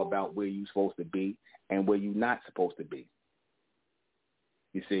and go about where you're supposed to be and where you're not supposed to be.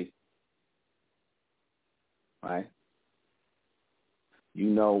 You see? Right? You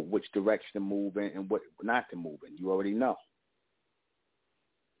know which direction to move in and what not to move in. You already know.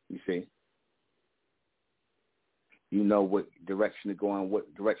 You see? You know what direction to go in,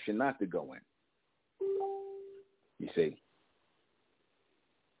 what direction not to go in. You see?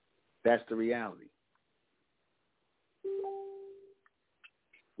 That's the reality.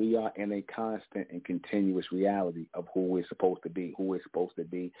 We are in a constant and continuous reality of who we're supposed to be, who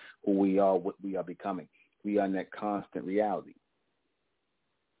we are, what we are becoming. We are in that constant reality.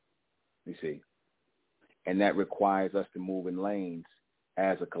 You see? And that requires us to move in lanes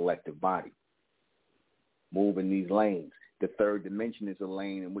as a collective body. Move in these lanes. The third dimension is a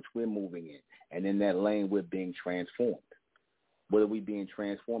lane in which we're moving in. And in that lane, we're being transformed. What are we being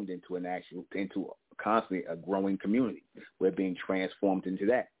transformed into? Into constantly a growing community. We're being transformed into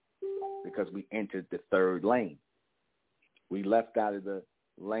that because we entered the third lane. We left out of the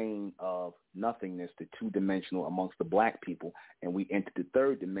lane of nothingness, the two-dimensional amongst the black people, and we entered the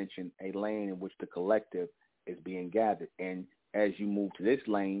third dimension, a lane in which the collective is being gathered. And as you move to this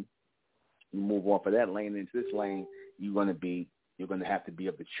lane, you move off of that lane into this lane, you're going to have to be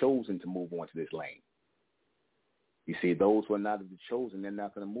of the chosen to move on to this lane. You see, those who are not of the chosen, they're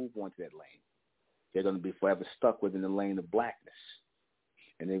not going to move on to that lane. They're going to be forever stuck within the lane of blackness.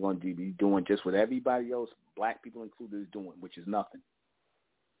 And they're going to be doing just what everybody else, black people included, is doing, which is nothing.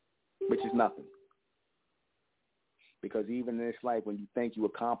 Which is nothing. Because even in this life, when you think you're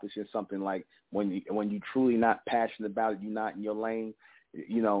accomplishing something, like when you truly not passionate about it, you're not in your lane,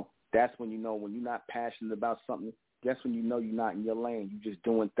 that's when you know when you're not passionate about something, that's when you know you're not in your lane. You're just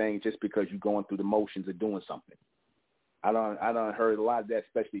doing things just because you're going through the motions of doing something. I don't heard a lot of that,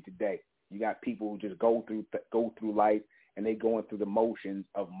 especially today. You got people who just go through life and they going through the motions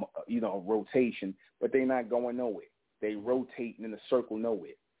of rotation, but they're not going nowhere. They rotating in a circle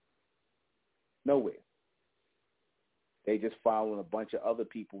nowhere. They just following a bunch of other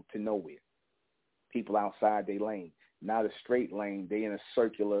people to nowhere. People outside their lane, not a straight lane. They in a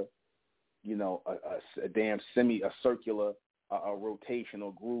circular, a circular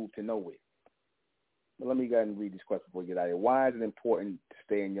rotational groove to nowhere. But let me go ahead and read this question before we get out of here. Why is it important to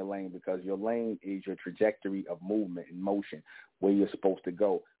stay in your lane? Because your lane is your trajectory of movement and motion, where you're supposed to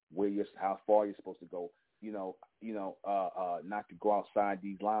go, how far you're supposed to go. Not to go outside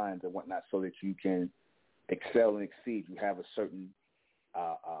these lines and whatnot, so that you can excel and exceed. You have a certain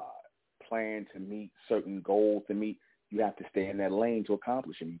plan to meet, certain goals to meet. You have to stay in that lane to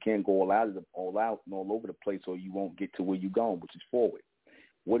accomplish them. You can't go all out and all over the place, or you won't get to where you're going, which is forward.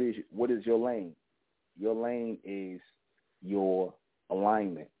 What is your lane? Your lane is your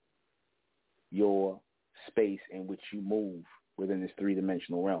alignment, your space in which you move within this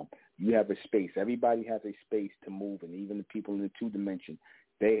three-dimensional realm. You have a space. Everybody has a space to move, and even the people in the two-dimension,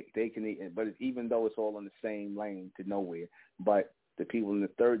 they can. But even though it's all in the same lane to nowhere, but the people in the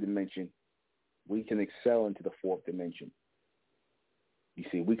third dimension, we can excel into the fourth dimension. You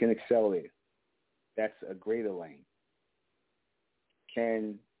see, we can excel there. That's a greater lane.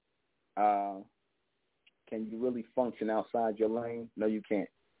 Can you really function outside your lane? No, you can't.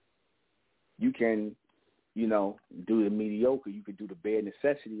 You can, do the mediocre. You could do the bare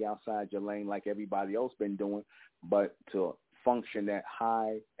necessity outside your lane like everybody else been doing, but to function at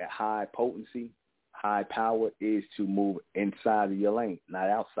high potency, high power is to move inside of your lane, not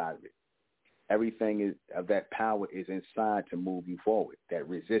outside of it. Everything of that power is inside to move you forward. That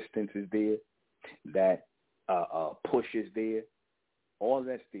resistance is there. That push is there. All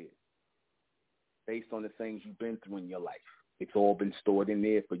that's there. Based on the things you've been through in your life. It's all been stored in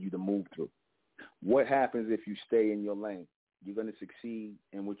there for you to move through. What happens if you stay in your lane? You're going to succeed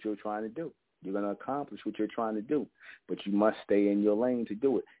in what you're trying to do. You're going to accomplish what you're trying to do, but you must stay in your lane to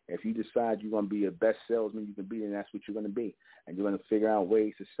do it. If you decide you're going to be the best salesman you can be, then that's what you're going to be. And you're going to figure out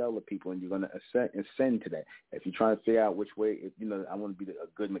ways to sell to people, and you're going to ascend to that. If you're trying to figure out which way, I want to be a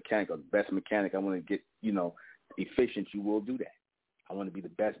good mechanic or the best mechanic, I want to get, efficient, you will do that. I want to be the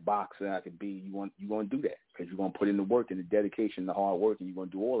best boxer I could be. You're going to do that because you're going to put in the work and the dedication, the hard work, and you're going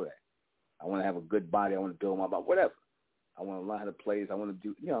to do all of that. I want to have a good body. I want to build my body, whatever. I want to learn how to play. I want to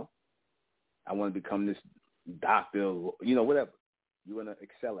do, I want to become this doctor, whatever. You're going to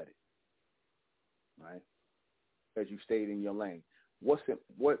excel at it, right? Because you stayed in your lane. What's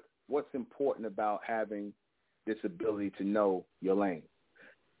important about having this ability to know your lane?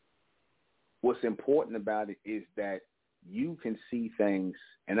 What's important about it is that you can see things,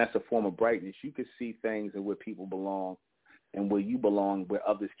 and that's a form of brightness. You can see things and where people belong and where you belong where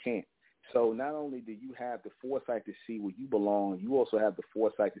others can't. So not only do you have the foresight to see where you belong, you also have the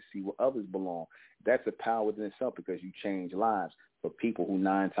foresight to see where others belong. That's a power within itself because you change lives for people who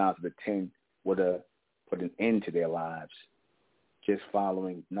 9 times out of 10 would have put an end to their lives just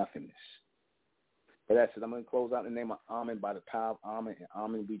following nothingness. But that's it. I'm going to close out in the name of Amen, by the power of Amen. And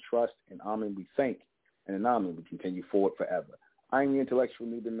Amen we trust, and Amen we thank, and in Amen we continue forward forever. I'm the intellectual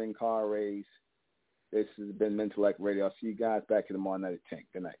NUBEN MENKARAYZZ. This has been MENTELLECT Radio. I'll see you guys back here tomorrow night at 10.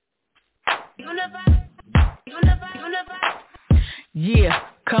 Good night. Yeah,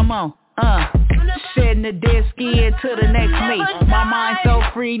 come on, shedding the dead skin to the next me. My mind so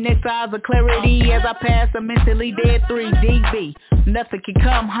free, next eyes of clarity as I pass a mentally dead 3DB. Nothing can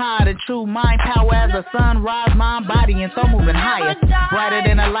come higher than true mind power as the sun rise, mind, body, and soul moving higher. Brighter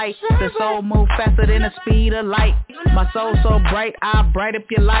than a light, the soul move faster than the speed of light. My soul so bright, I bright up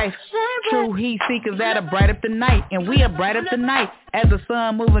your life. True heat seekers that'll bright up the night, and we'll bright up the night. As the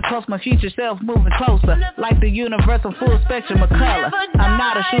sun moving close, my future self moving closer. Like the universal full spectrum of color. I'm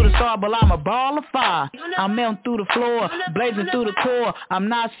not a shooting star, but I'm a ball of fire. I'm melting through the floor, blazing through the core. I'm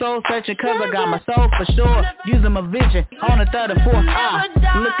not soul searching cause I got my soul for sure. Using my vision on the third or fourth eye.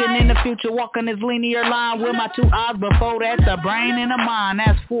 Looking in the future, walking this linear line with my 2 eyes. Before that, the brain and the mind,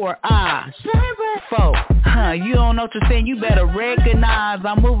 that's 4 eyes. 4, you don't know what you're saying, you better recognize.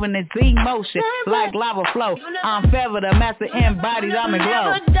 I'm moving in Z motion, like lava flow. I'm feather, the master embodied, I'm in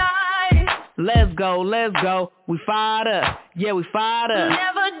glow. Let's go, we fired up, yeah, we fired up.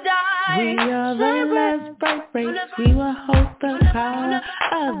 We are the last bright race, we will hold the power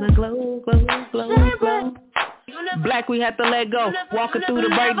of the glow. Black, we have to let go. Walking through the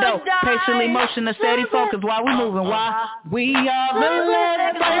break door. Patiently motion, a steady focus while we moving. Why? We are the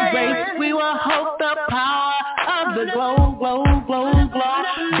last race. We will hold the power of the glow, glow, glow, glow.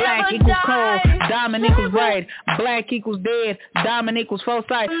 Black equals cold. Diamond equals red. Black equals dead. Diamond equals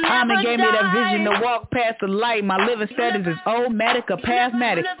foresight. Amen gave me that vision to walk past the light. My living status is old-matic or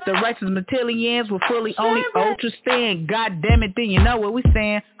past-matic. The righteous Mentellians will fully only ultra-stand. God damn it, then you know where we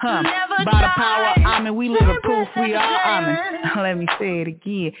stand. By the power, Amen, we live in proof we are Amen. Let me say it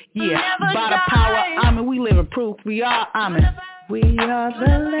again. Yeah, by the power, Amen, we live in proof we are Amen. We are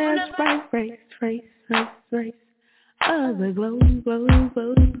the last race. Of the glow, glow,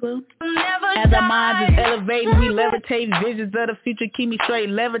 glow, glow. As our minds is elevating, we levitate. Visions of the future keep me straight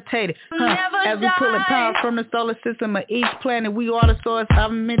levitated. As we pulling power from the solar system of each planet, we are the source. Our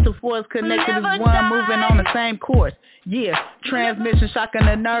mental force connected as one, moving on the same course. Yeah, transmission shocking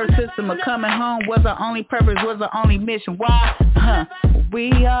the nerve system of coming home was our only purpose, was our only mission. Why?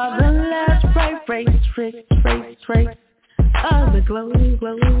 We are the last race. Of the glow,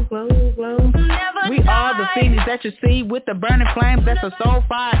 glow, glow, glow. We are the phoenix that you see with the burning flames. That's a soul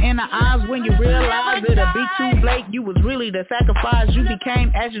fire in the eyes when you realize it'll be too late. You was really the sacrifice. You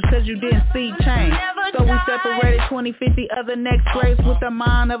became ashes cause you didn't see change. So we separated 2050 other next race with the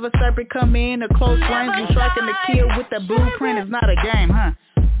mind of a serpent. Come in a close range. We striking the kill with the blueprint. It's not a game,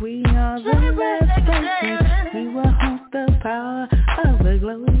 We are the last race. We will hold the power of the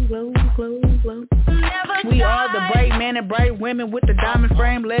glow, glow, glow, glow. We are the brave men and brave women with the diamond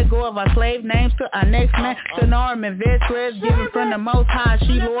frame. Let go of our slave names to our next man. Sonorum and veterans given from the most high.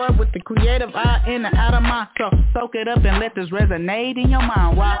 She Lord with the creative eye in the outer mind. So soak it up and let this resonate in your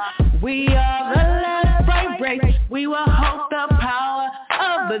mind. Why? We are the last race. We will hold the power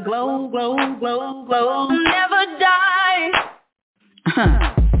of the glow, glow, glow, glow. Never die.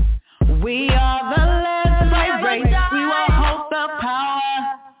 We are the last race.